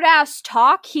weird ass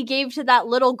talk he gave to that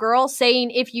little girl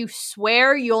saying, if you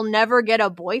swear you'll never get a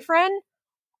boyfriend.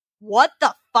 What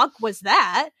the fuck was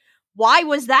that? Why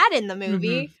was that in the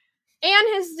movie? And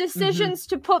his decisions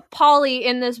to put Polly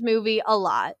in this movie a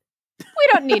lot. We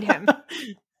don't need him.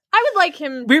 I would like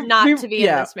him not to be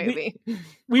in this movie.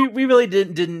 We really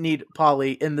didn't need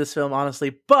Polly in this film,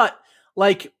 honestly. But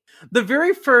like the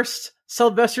very first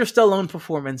Sylvester Stallone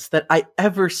performance that I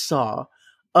ever saw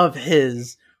of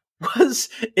his was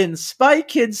in Spy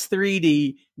Kids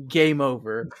 3D Game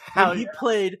Over. And he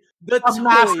played the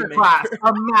masterclass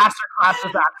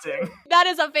of acting. That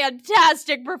is a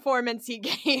fantastic performance he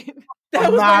gave.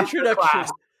 That was my introduction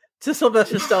to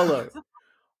Sylvester Stallone.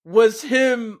 Was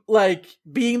him like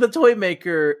being the toy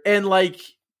maker and like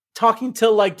talking to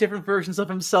like different versions of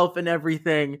himself and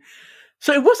everything.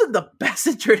 So it wasn't the best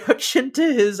introduction to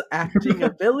his acting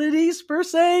abilities per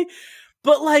se,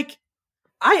 but like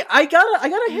I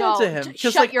gotta hand to him.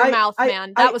 Shut like, your mouth,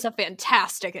 man. That was a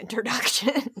fantastic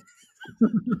introduction.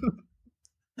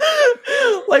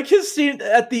 Like his scene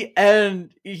at the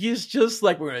end, he's just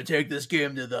like, we're gonna take this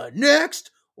game to the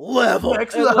next level.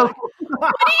 Next level. Like,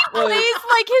 when he plays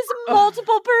like his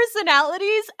multiple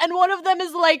personalities, and one of them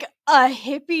is like a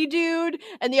hippie dude,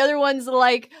 and the other one's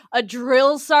like a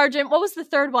drill sergeant. What was the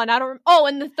third one? I don't.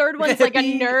 And the third one's like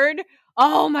a nerd.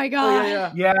 Oh my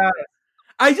god! Yeah.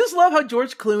 I just love how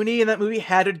George Clooney in that movie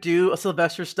had to do a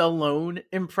Sylvester Stallone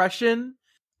impression,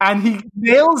 and he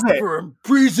nails it for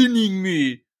imprisoning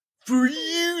me, for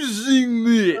using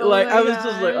me. I was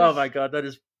just like, oh my god, that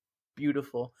is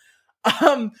beautiful.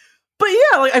 But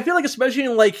yeah, like I feel like especially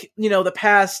in like, you know, the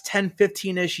past 10,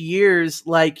 15-ish years,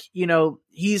 like, you know,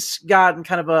 he's gotten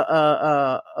kind of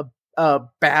a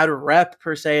bad rep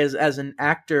per se as an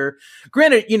actor.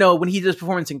 Granted, you know, when he did his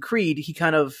performance in Creed, he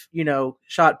kind of, you know,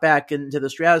 shot back into the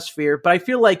stratosphere. But I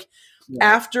feel like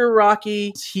after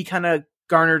Rocky, he kind of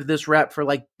garnered this rep for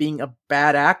like being a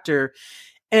bad actor.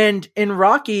 And in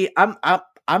Rocky, I'm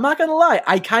not gonna lie,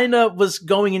 I kind of was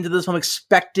going into this film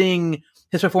expecting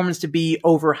his performance to be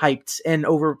overhyped and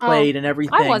overplayed and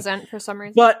everything. I wasn't for some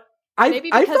reason. But maybe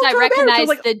because I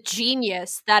recognized the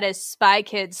genius that is Spy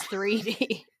Kids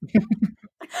 3D.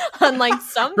 Unlike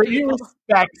some people. You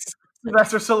respect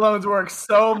Sylvester Stallone's work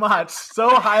so much,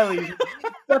 so highly.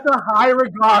 Such a high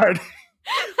regard.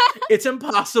 It's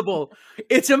impossible.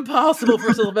 It's impossible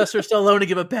for Sylvester Stallone to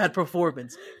give a bad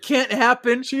performance. Can't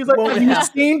happen. She's like, have you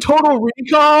seen Total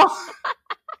Recall?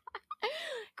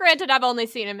 Granted, I've only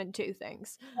seen him in two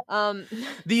things.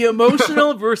 The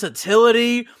emotional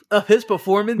versatility of his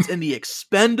performance in The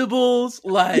Expendables,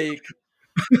 like,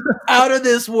 out of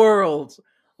this world.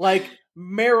 Like,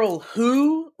 Meryl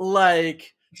who?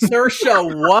 Like,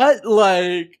 Saoirse what?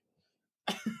 Like...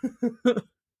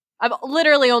 I've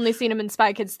literally only seen him in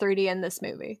Spy Kids 3D in this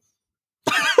movie.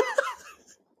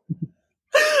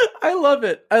 I love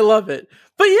it.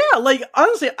 But yeah, like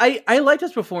honestly, I liked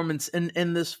his performance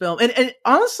in this film. And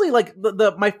honestly, like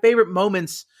the my favorite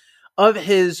moments of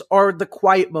his are the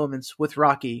quiet moments with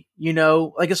Rocky, you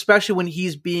know, like especially when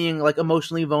he's being like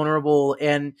emotionally vulnerable,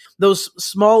 and those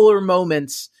smaller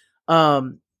moments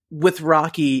with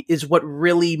Rocky is what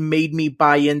really made me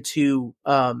buy into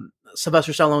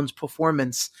Sylvester Stallone's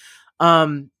performance.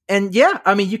 And yeah,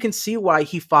 I mean, you can see why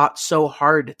he fought so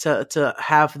hard to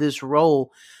have this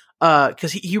role,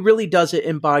 because he really does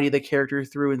embody the character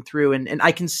through and through. And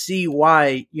I can see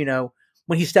why, you know,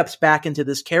 when he steps back into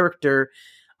this character,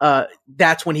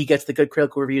 that's when he gets the good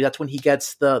critical review. That's when he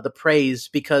gets the praise,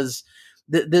 because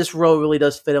this role really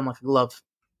does fit him like a glove.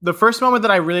 The first moment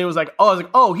that I really was like,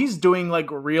 oh, he's doing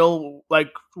like real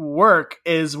like work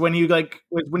is when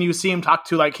you see him talk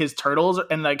to like his turtles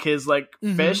and like his like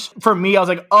fish. For me, I was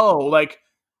like,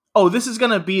 this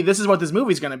is what this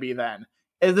movie's gonna be then.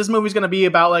 This movie's gonna be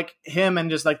about like him and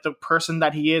just like the person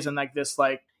that he is, and like this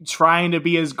like trying to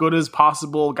be as good as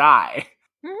possible guy.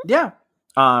 Yeah.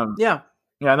 Yeah,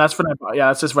 and that's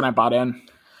just when I bought in.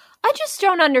 I just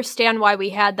don't understand why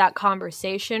we had that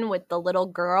conversation with the little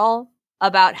girl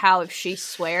about how if she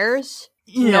swears,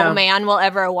 no man will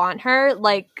ever want her.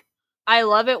 Like, I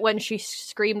love it when she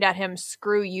screamed at him,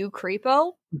 "Screw you,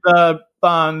 creepo." The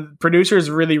producers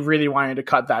really, really wanted to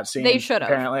cut that scene. They should have.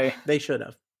 Apparently. They should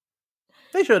have.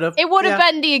 It would have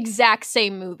been the exact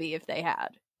same movie if they had.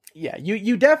 Yeah,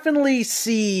 you definitely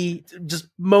see just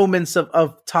moments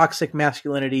of toxic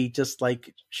masculinity just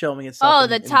like showing itself. Oh,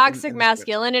 the toxic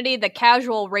masculinity, the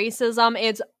casual racism,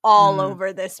 it's all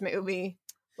over this movie.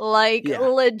 Like,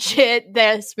 legit,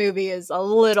 this movie is a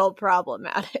little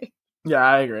problematic. Yeah,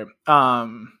 I agree.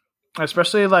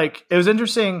 Especially, like, it was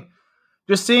interesting.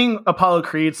 just seeing Apollo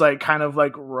Creed's like kind of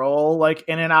like role like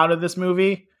in and out of this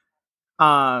movie,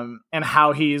 and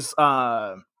how he's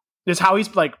just how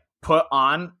he's like put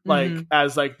on like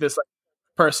as like this like,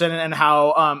 person, and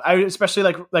how I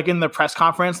especially like in the press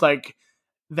conference, like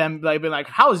them like being like,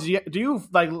 do you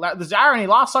like, is there any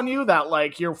loss on you that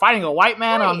like you're fighting a white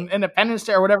man on Independence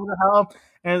Day or whatever the hell?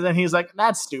 And then he's like,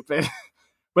 that's stupid.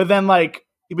 But then like,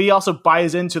 but he also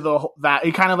buys into that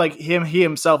he kind of like he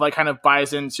himself like kind of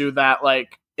buys into that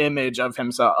like image of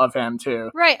himself, of him too.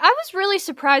 Right. I was really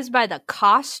surprised by the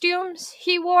costumes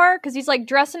he wore, because he's like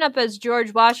dressing up as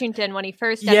George Washington when he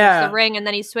first enters the ring, and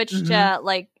then he switched to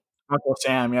like Uncle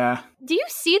Sam. Yeah. Do you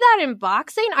see that in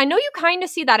boxing? I know you kind of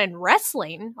see that in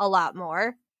wrestling a lot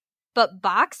more, but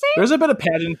boxing? There's a bit of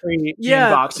pageantry in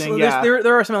boxing. So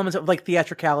there are some elements of like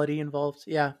theatricality involved.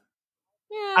 Yeah.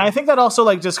 Yeah. I think that also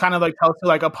like just kind of like tells to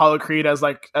like Apollo Creed as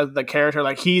the character,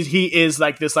 like he is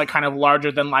like this like kind of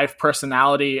larger than life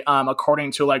personality,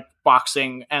 according to like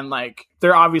boxing, and like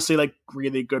they're obviously like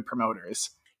really good promoters.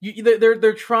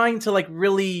 They're trying to like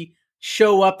really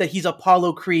show up that he's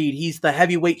Apollo Creed. He's the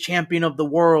heavyweight champion of the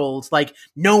world. Like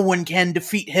no one can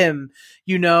defeat him.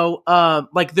 You know,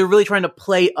 like they're really trying to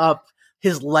play up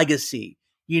his legacy.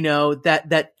 You know,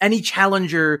 that any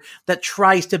challenger that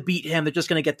tries to beat him, they're just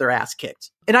going to get their ass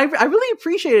kicked. And I really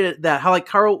appreciated that, how like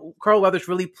Carl Weathers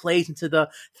really plays into the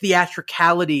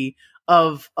theatricality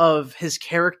of his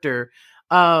character.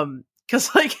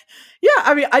 Cause like, yeah,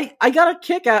 I mean, I got a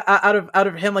kick out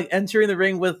of him like entering the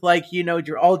ring with like, you know,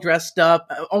 you're all dressed up,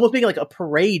 almost being like a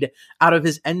parade out of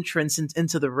his entrance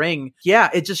into the ring. Yeah,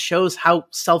 it just shows how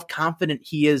self-confident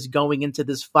he is going into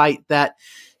this fight, that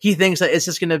he thinks that it's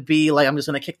just going to be like, I'm just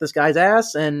going to kick this guy's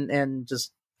ass and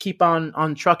just keep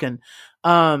on trucking.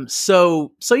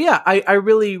 So yeah, I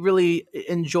really, really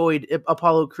enjoyed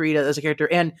Apollo Creed as a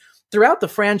character, and throughout the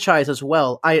franchise as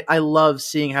well. I love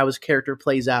seeing how his character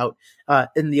plays out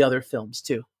in the other films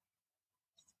too.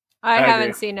 I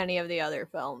haven't seen any of the other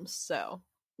films, so.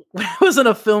 When I was in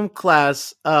a film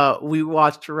class, we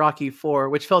watched Rocky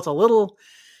IV, which felt a little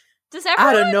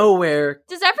out of nowhere.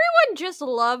 Does everyone just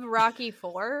love Rocky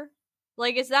IV?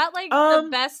 Like, is that like the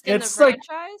best in the franchise?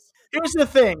 Like, here's the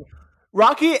thing.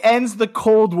 Rocky ends the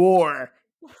Cold War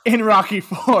in Rocky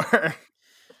IV.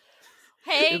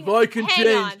 If I can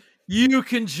change, you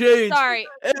can change. Sorry.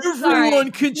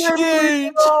 Everyone can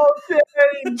change.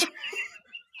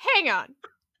 Hang on.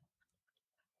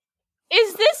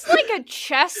 Is this like a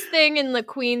chess thing in the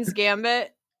Queen's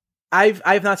Gambit?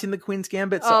 I've not seen the Queen's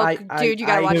Gambit, so dude, you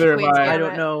gotta watch the Queen's Gambit. I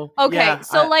don't know. Okay, yeah,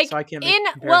 so like so I can't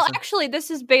well, actually,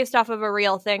 this is based off of a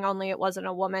real thing. Only it wasn't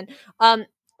a woman.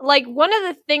 Like one of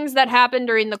the things that happened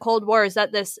during the Cold War is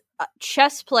that this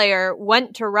chess player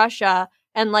went to Russia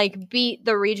and like beat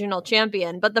the regional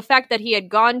champion. But the fact that he had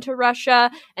gone to Russia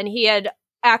and he had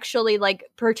actually like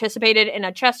participated in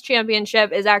a chess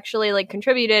championship is actually like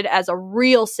contributed as a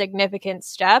real significant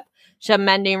step to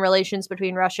mending relations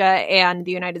between Russia and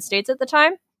the United States at the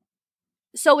time.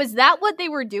 So is that what they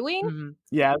were doing? Mm-hmm.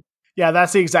 Yeah,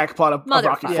 that's the exact plot of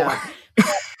Rocky IV.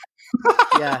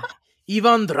 Yeah.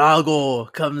 Ivan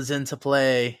Drago comes into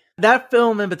play. That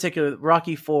film in particular,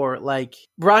 Rocky IV, like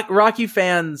Rocky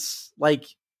fans like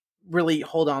really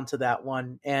hold on to that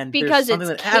one, and because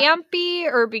it's campy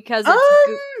or because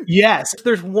it's yes,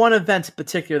 there's one event in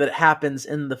particular that happens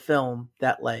in the film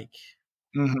that like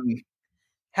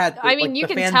had. I mean, like, you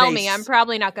can tell me. I'm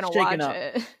probably not going to watch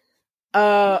it.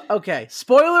 Okay.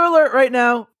 Spoiler alert right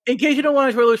now. In case you don't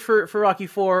want spoilers for Rocky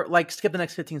IV, like skip the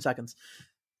next 15 seconds.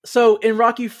 So in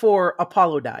Rocky IV,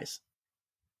 Apollo dies.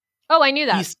 Oh, I knew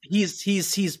that.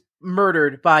 He's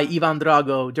murdered by Ivan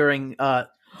Drago during a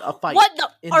fight. What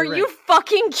the? Are you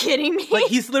fucking kidding me? Like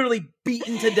he's literally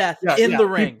beaten to death in the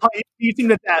ring. He's beaten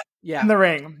to death in the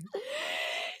ring.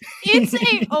 It's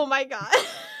a oh my god.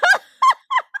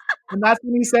 And that's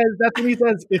when he says,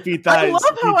 if he dies. I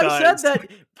love how I said that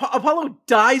Apollo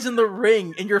dies in the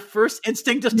ring, and your first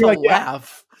instinct is to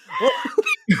laugh. It's a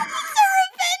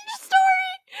revenge story.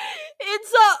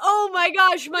 It's oh my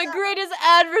gosh, my greatest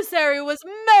adversary was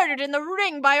murdered in the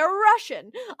ring by a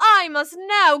Russian. I must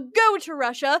now go to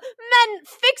Russia,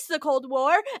 fix the Cold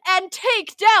War, and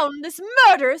take down this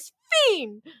murderous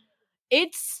fiend.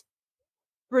 It's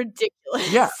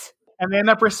ridiculous. Yeah, and they end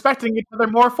up respecting each other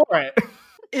more for it.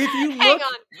 If you hang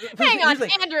on,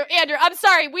 Andrew, I'm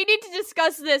sorry. We need to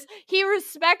discuss this. He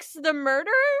respects the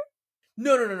murderer?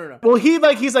 No. Well, he's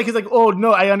like, oh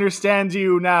no, I understand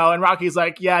you now. And Rocky's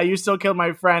like, yeah, you still killed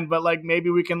my friend, but like maybe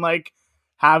we can like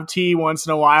have tea once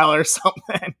in a while or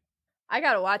something. I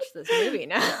gotta watch this movie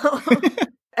now.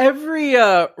 Every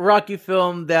Rocky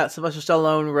film that Sylvester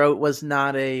Stallone wrote was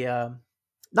not a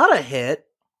not a hit.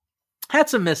 Had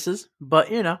some misses,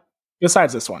 but you know.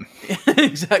 Besides this one.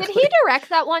 Exactly. Did he direct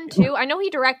that one too? I know he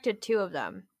directed 2 of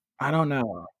them. I don't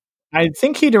know. I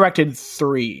think he directed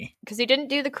 3. Because he didn't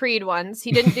do the Creed ones.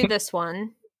 He didn't do this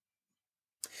one.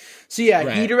 So yeah,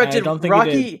 Right. he directed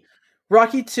Rocky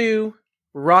 2,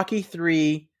 Rocky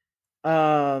 3,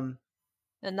 and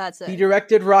that's it. He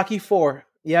directed Rocky 4.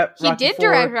 Yep. He Rocky did 4.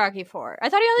 direct Rocky 4. I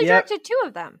thought he only directed 2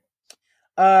 of them.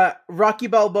 Rocky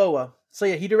Balboa. So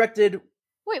yeah, he directed.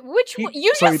 Wait, which one?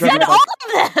 You just said all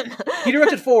of them! He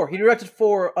directed 4. He directed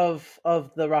 4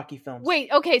 of the Rocky films.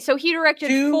 Wait, okay, so he directed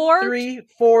 2, 4? 3,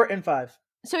 4, and 5.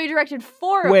 So he directed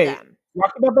 4 of them.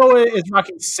 Rocky Balboa is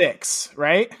Rocky 6,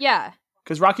 right? Yeah.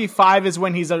 Because Rocky 5 is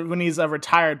when he's a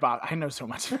retired boxer. I know so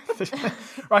much.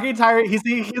 Rocky tired. He's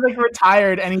like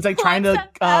retired, and he's like trying to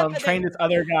train this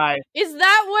other guy. Is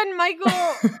that when Michael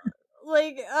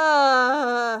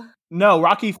No,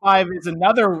 Rocky 5 is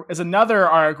another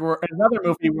arc, another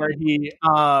movie where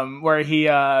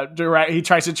he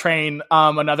tries to train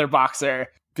another boxer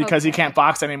because he can't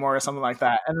box anymore or something like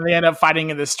that, and then they end up fighting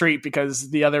in the street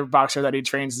because the other boxer that he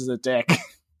trains is a dick.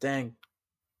 Dang.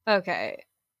 Okay.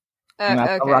 And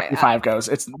that's how Rocky 5 goes.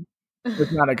 It's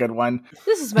not a good one.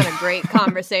 This has been a great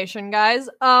conversation, guys.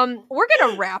 We're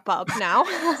gonna wrap up now.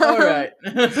 All right.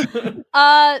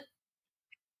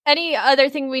 Any other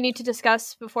thing we need to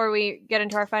discuss before we get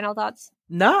into our final thoughts?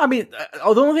 No, I mean, the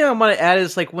only thing I want to add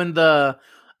is like when the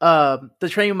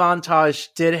training montage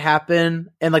did happen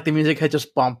and like the music had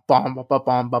just bomb bomb bomb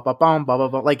bomb bomb bomb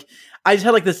bomb bomb, like I just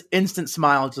had like this instant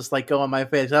smile just like go on my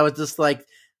face. I was just like,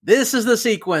 this is the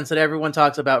sequence that everyone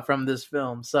talks about from this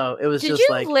film. So it was just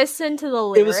like, did you listen to the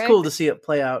lyrics? It was cool to see it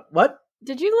play out. What?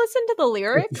 Did you listen to the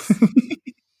lyrics?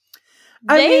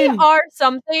 They are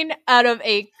something out of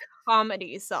a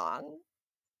comedy song.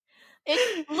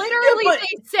 It literally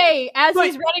they say as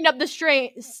he's running up the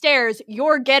stairs,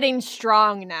 "You're getting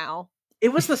strong now."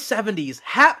 It was the 70s.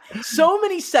 So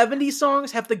many 70s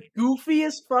songs have the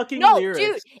goofiest fucking lyrics. No,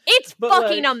 dude, it's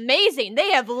fucking amazing.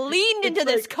 They have leaned into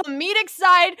this comedic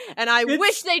side, and I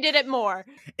wish they did it more.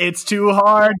 It's too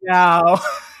hard now.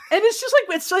 And it's just like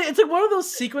it's like one of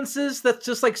those sequences that's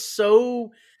just like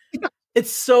so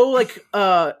it's so like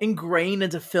ingrained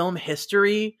into film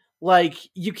history. Like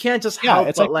you can't just help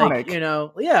it's but iconic. Like, you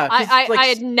know, yeah. I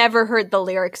had never heard the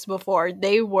lyrics before.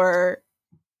 They were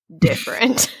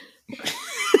different.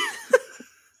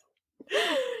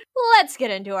 Let's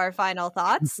get into our final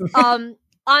thoughts.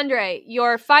 Andre,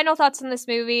 your final thoughts on this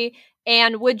movie,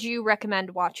 and would you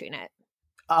recommend watching it?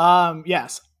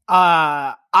 Yes.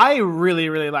 I really,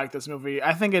 really like this movie.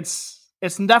 I think it's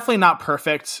definitely not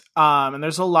perfect. And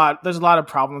there's a lot of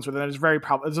problems with it.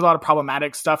 There's a lot of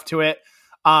problematic stuff to it.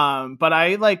 But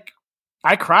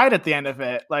I cried at the end of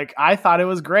it. Like, I thought it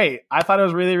was great. I thought it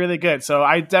was really, really good. So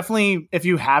I definitely, if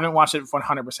you haven't watched it,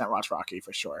 100% watch Rocky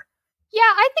for sure. Yeah,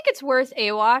 I think it's worth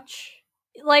a watch.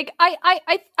 Like,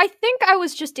 I think I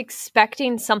was just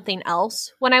expecting something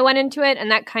else when I went into it,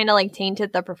 and that kind of like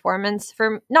tainted the performance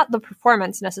not the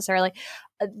performance necessarily,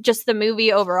 just the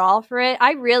movie overall for it.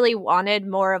 I really wanted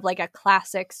more of like a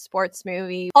classic sports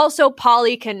movie. Also,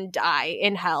 Paulie can die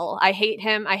in hell. I hate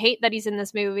him. I hate that he's in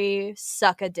this movie.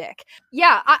 Suck a dick.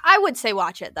 Yeah, I would say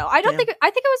watch it though. I think it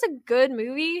was a good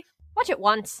movie. Watch it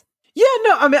once. Yeah,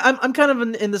 no, I mean, I'm kind of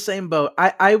in the same boat.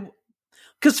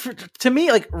 Because to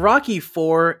me, like, Rocky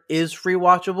 4 is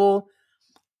rewatchable.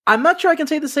 I'm not sure I can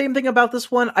say the same thing about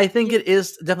this one. I think it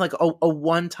is definitely like a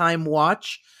one-time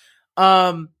watch.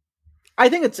 I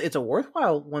think it's a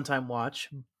worthwhile one-time watch.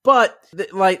 But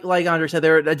like Andre said,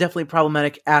 there are definitely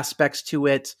problematic aspects to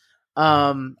it.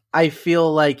 I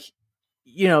feel like,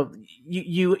 you know,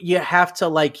 you have to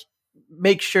like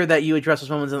make sure that you address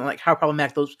those moments and like how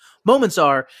problematic those moments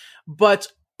are. But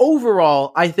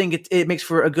overall, I think it makes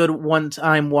for a good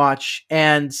one-time watch,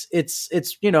 and it's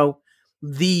you know,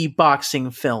 the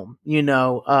boxing film, you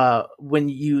know, when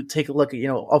you take a look at, you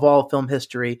know, of all film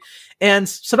history. And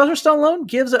Sylvester Stallone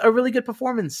gives a really good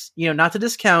performance, you know, not to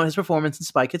discount his performance in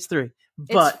Spy Kids 3,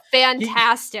 but it's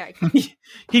fantastic.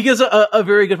 He gives a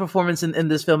very good performance in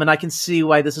this film, and I can see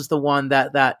why this is the one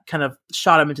that kind of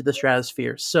shot him into the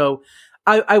stratosphere. So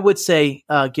I would say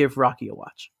give Rocky a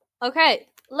watch. Okay.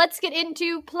 Let's get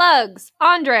into plugs.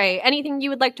 Andre, anything you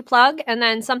would like to plug? And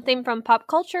then something from pop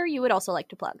culture you would also like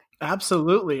to plug.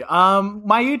 Absolutely.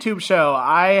 My YouTube show.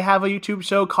 I have a YouTube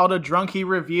show called A Drunkie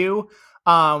Review,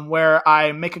 where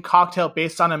I make a cocktail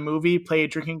based on a movie, play a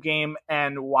drinking game,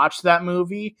 and watch that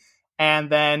movie, and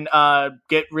then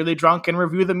get really drunk and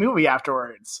review the movie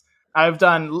afterwards. I'm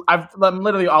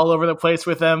literally all over the place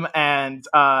with them, and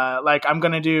I'm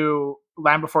gonna do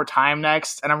Land Before Time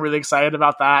next, and I'm really excited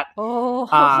about that. Oh, It'll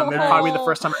probably be the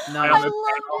first time No. I I on loved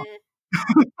this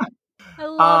it. I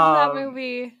love that Um,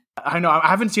 movie. I know I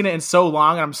haven't seen it in so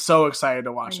long, and I'm so excited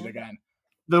to watch I it know. again.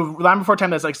 The Land Before Time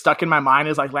that's like stuck in my mind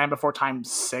is like Land Before Time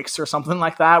 6 or something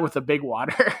like that with the big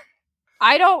water.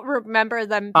 I don't remember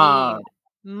them being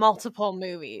multiple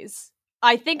movies.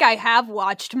 I think I have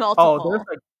watched multiple. Oh, there's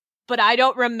like but I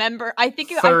don't remember. I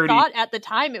think I 30. thought at the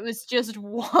time it was just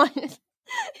one.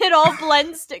 It all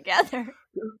blends together.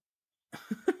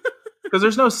 because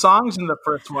there's no songs in the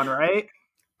first one, right?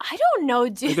 I don't know,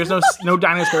 dude. Like, there's no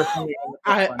dinosaur singing in the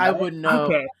first one, I right? wouldn't know.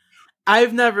 Okay.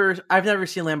 I've never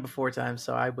seen Land Before Time,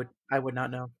 so I would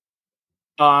not know.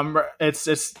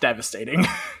 It's devastating.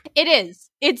 It is.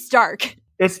 It's dark.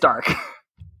 It's dark.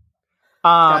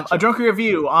 Gotcha. A Drunky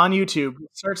Review on YouTube.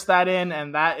 Search that in,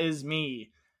 and that is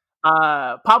me.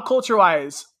 Pop culture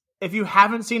wise, if you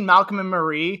haven't seen Malcolm and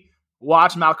Marie,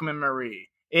 watch Malcolm and Marie.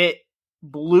 It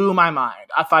blew my mind.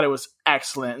 I thought it was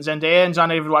excellent. Zendaya and John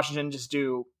David Washington just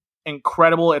do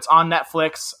incredible. It's on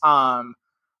Netflix.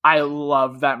 I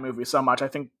love that movie so much. I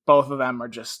think both of them are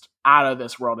just out of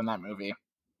this world in that movie.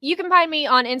 You can find me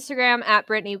on Instagram at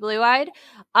Brittany Blue Eyed.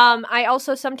 I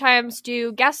also sometimes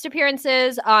do guest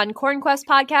appearances on Corn Quest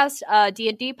podcast,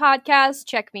 D&D podcast.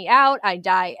 Check me out. I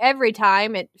die every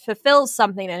time. It fulfills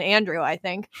something in Andrew, I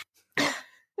think.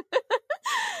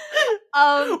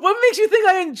 What makes you think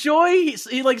I enjoy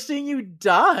like seeing you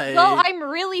die? Well, I'm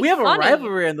really we have funny. a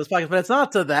rivalry in this podcast, but it's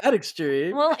not to that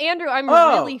extreme. Well, Andrew, I'm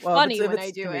Oh, really well, funny if when it's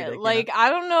I do comedic, it. you Like, know. I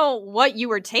don't know what you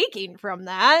were taking from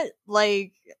that.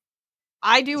 Like,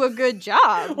 I do a good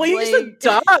job. Well, you like, just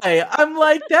said die. I'm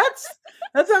like,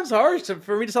 that sounds harsh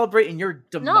for me to celebrate in your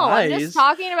demise. No, I'm just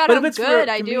talking about But how if it's for good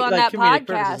I do on like, that comedic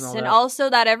purposes podcast, and all and that. also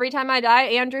that every time I die,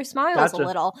 Andrew smiles Gotcha. a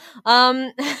little.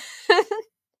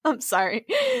 I'm sorry.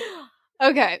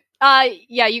 Okay.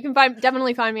 Yeah, you can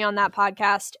definitely find me on that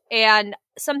podcast. And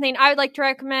something I would like to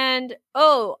recommend.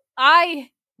 Oh,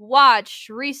 I watched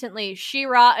recently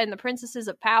She-Ra and the Princesses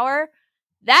of Power.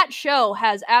 That show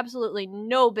has absolutely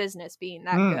no business being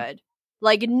that good.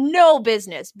 Like, no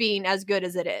business being as good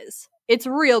as it is. It's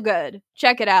real good.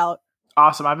 Check it out.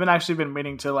 Awesome. I've actually been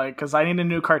waiting to because I need a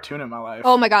new cartoon in my life.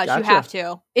 Oh my gosh, you Gotcha. have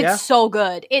to. It's Yeah. so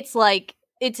good. It's like,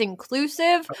 it's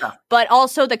inclusive, Okay. but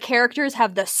also the characters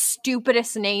have the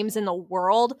stupidest names in the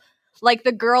world. Like,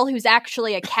 the girl who's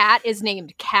actually a cat is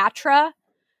named Catra.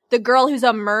 The girl who's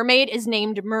a mermaid is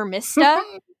named Mermista.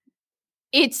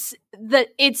 It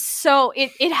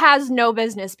has no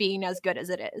business being as good as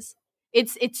it is.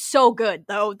 It's so good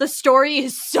though. The story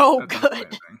is so That's good.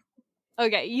 amazing.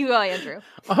 Okay, you go, Andrew.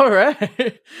 All right.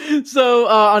 So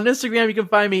on Instagram, you can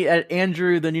find me at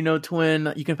Andrew the Nuno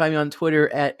Twin. You can find me on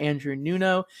Twitter at Andrew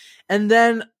Nuno. And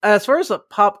then as far as a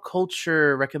pop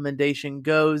culture recommendation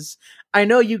goes, I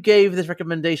know you gave this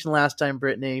recommendation last time,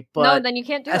 Brittany, but No, then you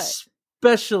can't do it.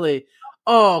 especially,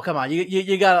 oh come on,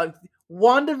 you got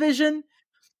WandaVision.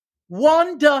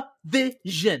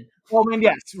 WandaVision. Well, I mean,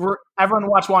 yes. Everyone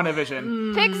watch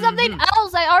WandaVision. Pick something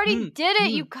else. I already did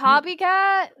it, you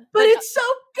copycat. But it's so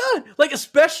good. Like,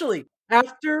 especially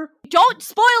after. Don't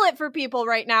spoil it for people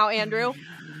right now, Andrew.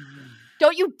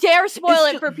 Don't you dare spoil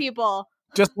it for people.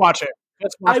 Just watch it.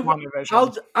 Just watch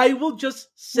WandaVision. I will just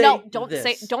say No, don't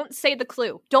this. say the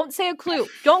clue. Don't say a clue.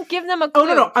 Don't give them a clue.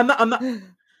 Oh no,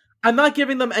 I'm not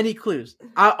giving them any clues.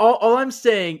 All I'm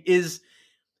saying is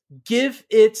give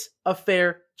it a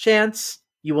fair chance.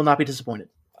 You will not be disappointed.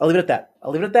 I'll leave it at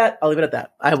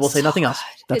that. I will say nothing else.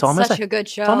 That's all I'm going to say. It's such a good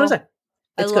show. That's all I'm going to say.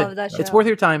 It's I good. love that show. It's worth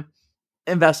your time.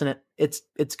 Invest in it. It's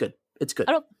good. It's good.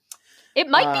 It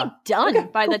might be done okay,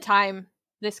 by cool. the time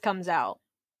this comes out.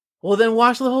 Well, then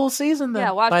watch the whole season then.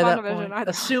 Yeah, watch by that WandaVision. point.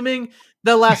 Assuming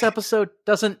the last episode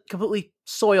doesn't completely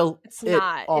soil It's it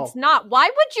not. all. It's not. Why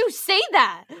would you say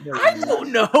that? I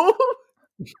don't know.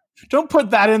 Don't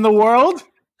put that in the world.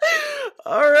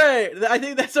 All right. I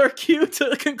think that's our cue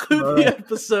to conclude the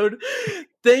episode.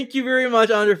 Thank you very much,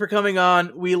 Andre, for coming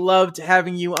on. We loved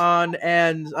having you on,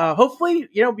 and hopefully,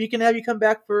 we can have you come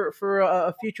back for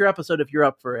a future episode if you're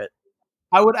up for it.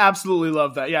 I would absolutely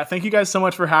love that. Yeah, thank you guys so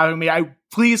much for having me.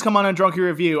 Please come on a Drunky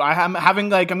Review. I'm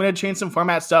going to change some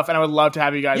format stuff, and I would love to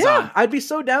have you guys on. I'd be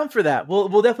so down for that.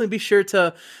 We'll definitely be sure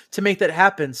to make that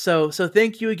happen. So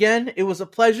thank you again. It was a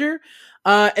pleasure.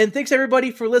 And thanks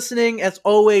everybody for listening. As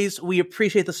always, we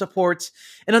appreciate the support.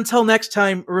 And until next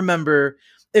time, remember,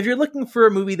 if you're looking for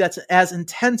a movie that's as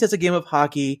intense as a game of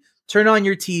hockey, turn on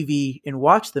your TV and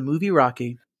watch the movie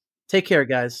Rocky. Take care,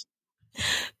 guys.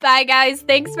 Bye, guys.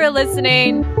 Thanks for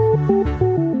listening.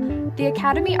 The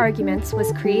Academy Arguments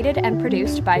was created and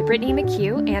produced by Brittany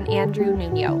McHugh and Andrew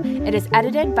Nuno. It is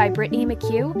edited by Brittany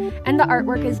McHugh, and the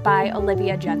artwork is by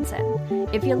Olivia Jensen.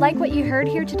 If you like what you heard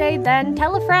here today, then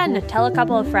tell a friend, tell a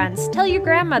couple of friends, tell your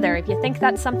grandmother if you think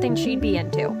that's something she'd be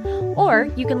into. Or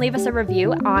you can leave us a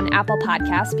review on Apple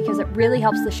Podcasts because it really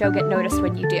helps the show get noticed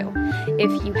when you do.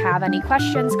 If you have any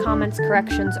questions, comments,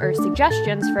 corrections, or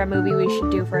suggestions for a movie we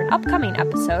should do for an upcoming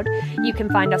episode, you can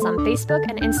find us on Facebook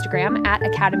and Instagram at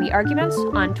Academy Arguments,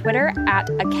 on Twitter at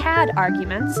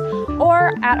AcadArguments,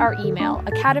 or at our email,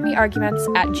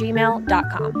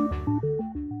 academyarguments@gmail.com.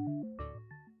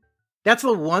 That's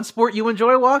the one sport you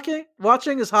enjoy watching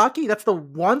is hockey? That's the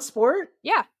one sport?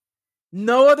 Yeah.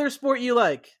 No other sport you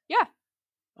like? Yeah.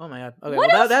 Oh my god. Okay, what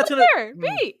well, else that's was gonna there?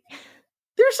 Wait.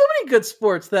 There's so many good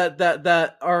sports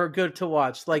that are good to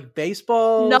watch, like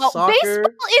baseball, soccer. Baseball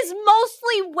is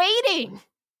mostly waiting.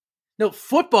 No,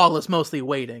 football is mostly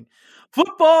waiting.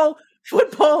 Football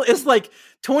is like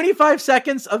 25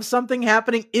 seconds of something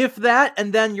happening, if that,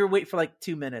 and then you're wait for like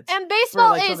 2 minutes. And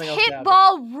baseball is hit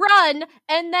ball, run,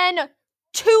 and then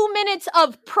 2 minutes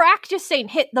of practicing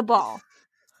hit the ball.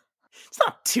 It's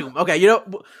not too. Okay,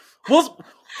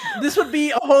 this would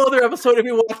be a whole other episode if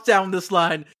we walked down this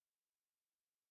line.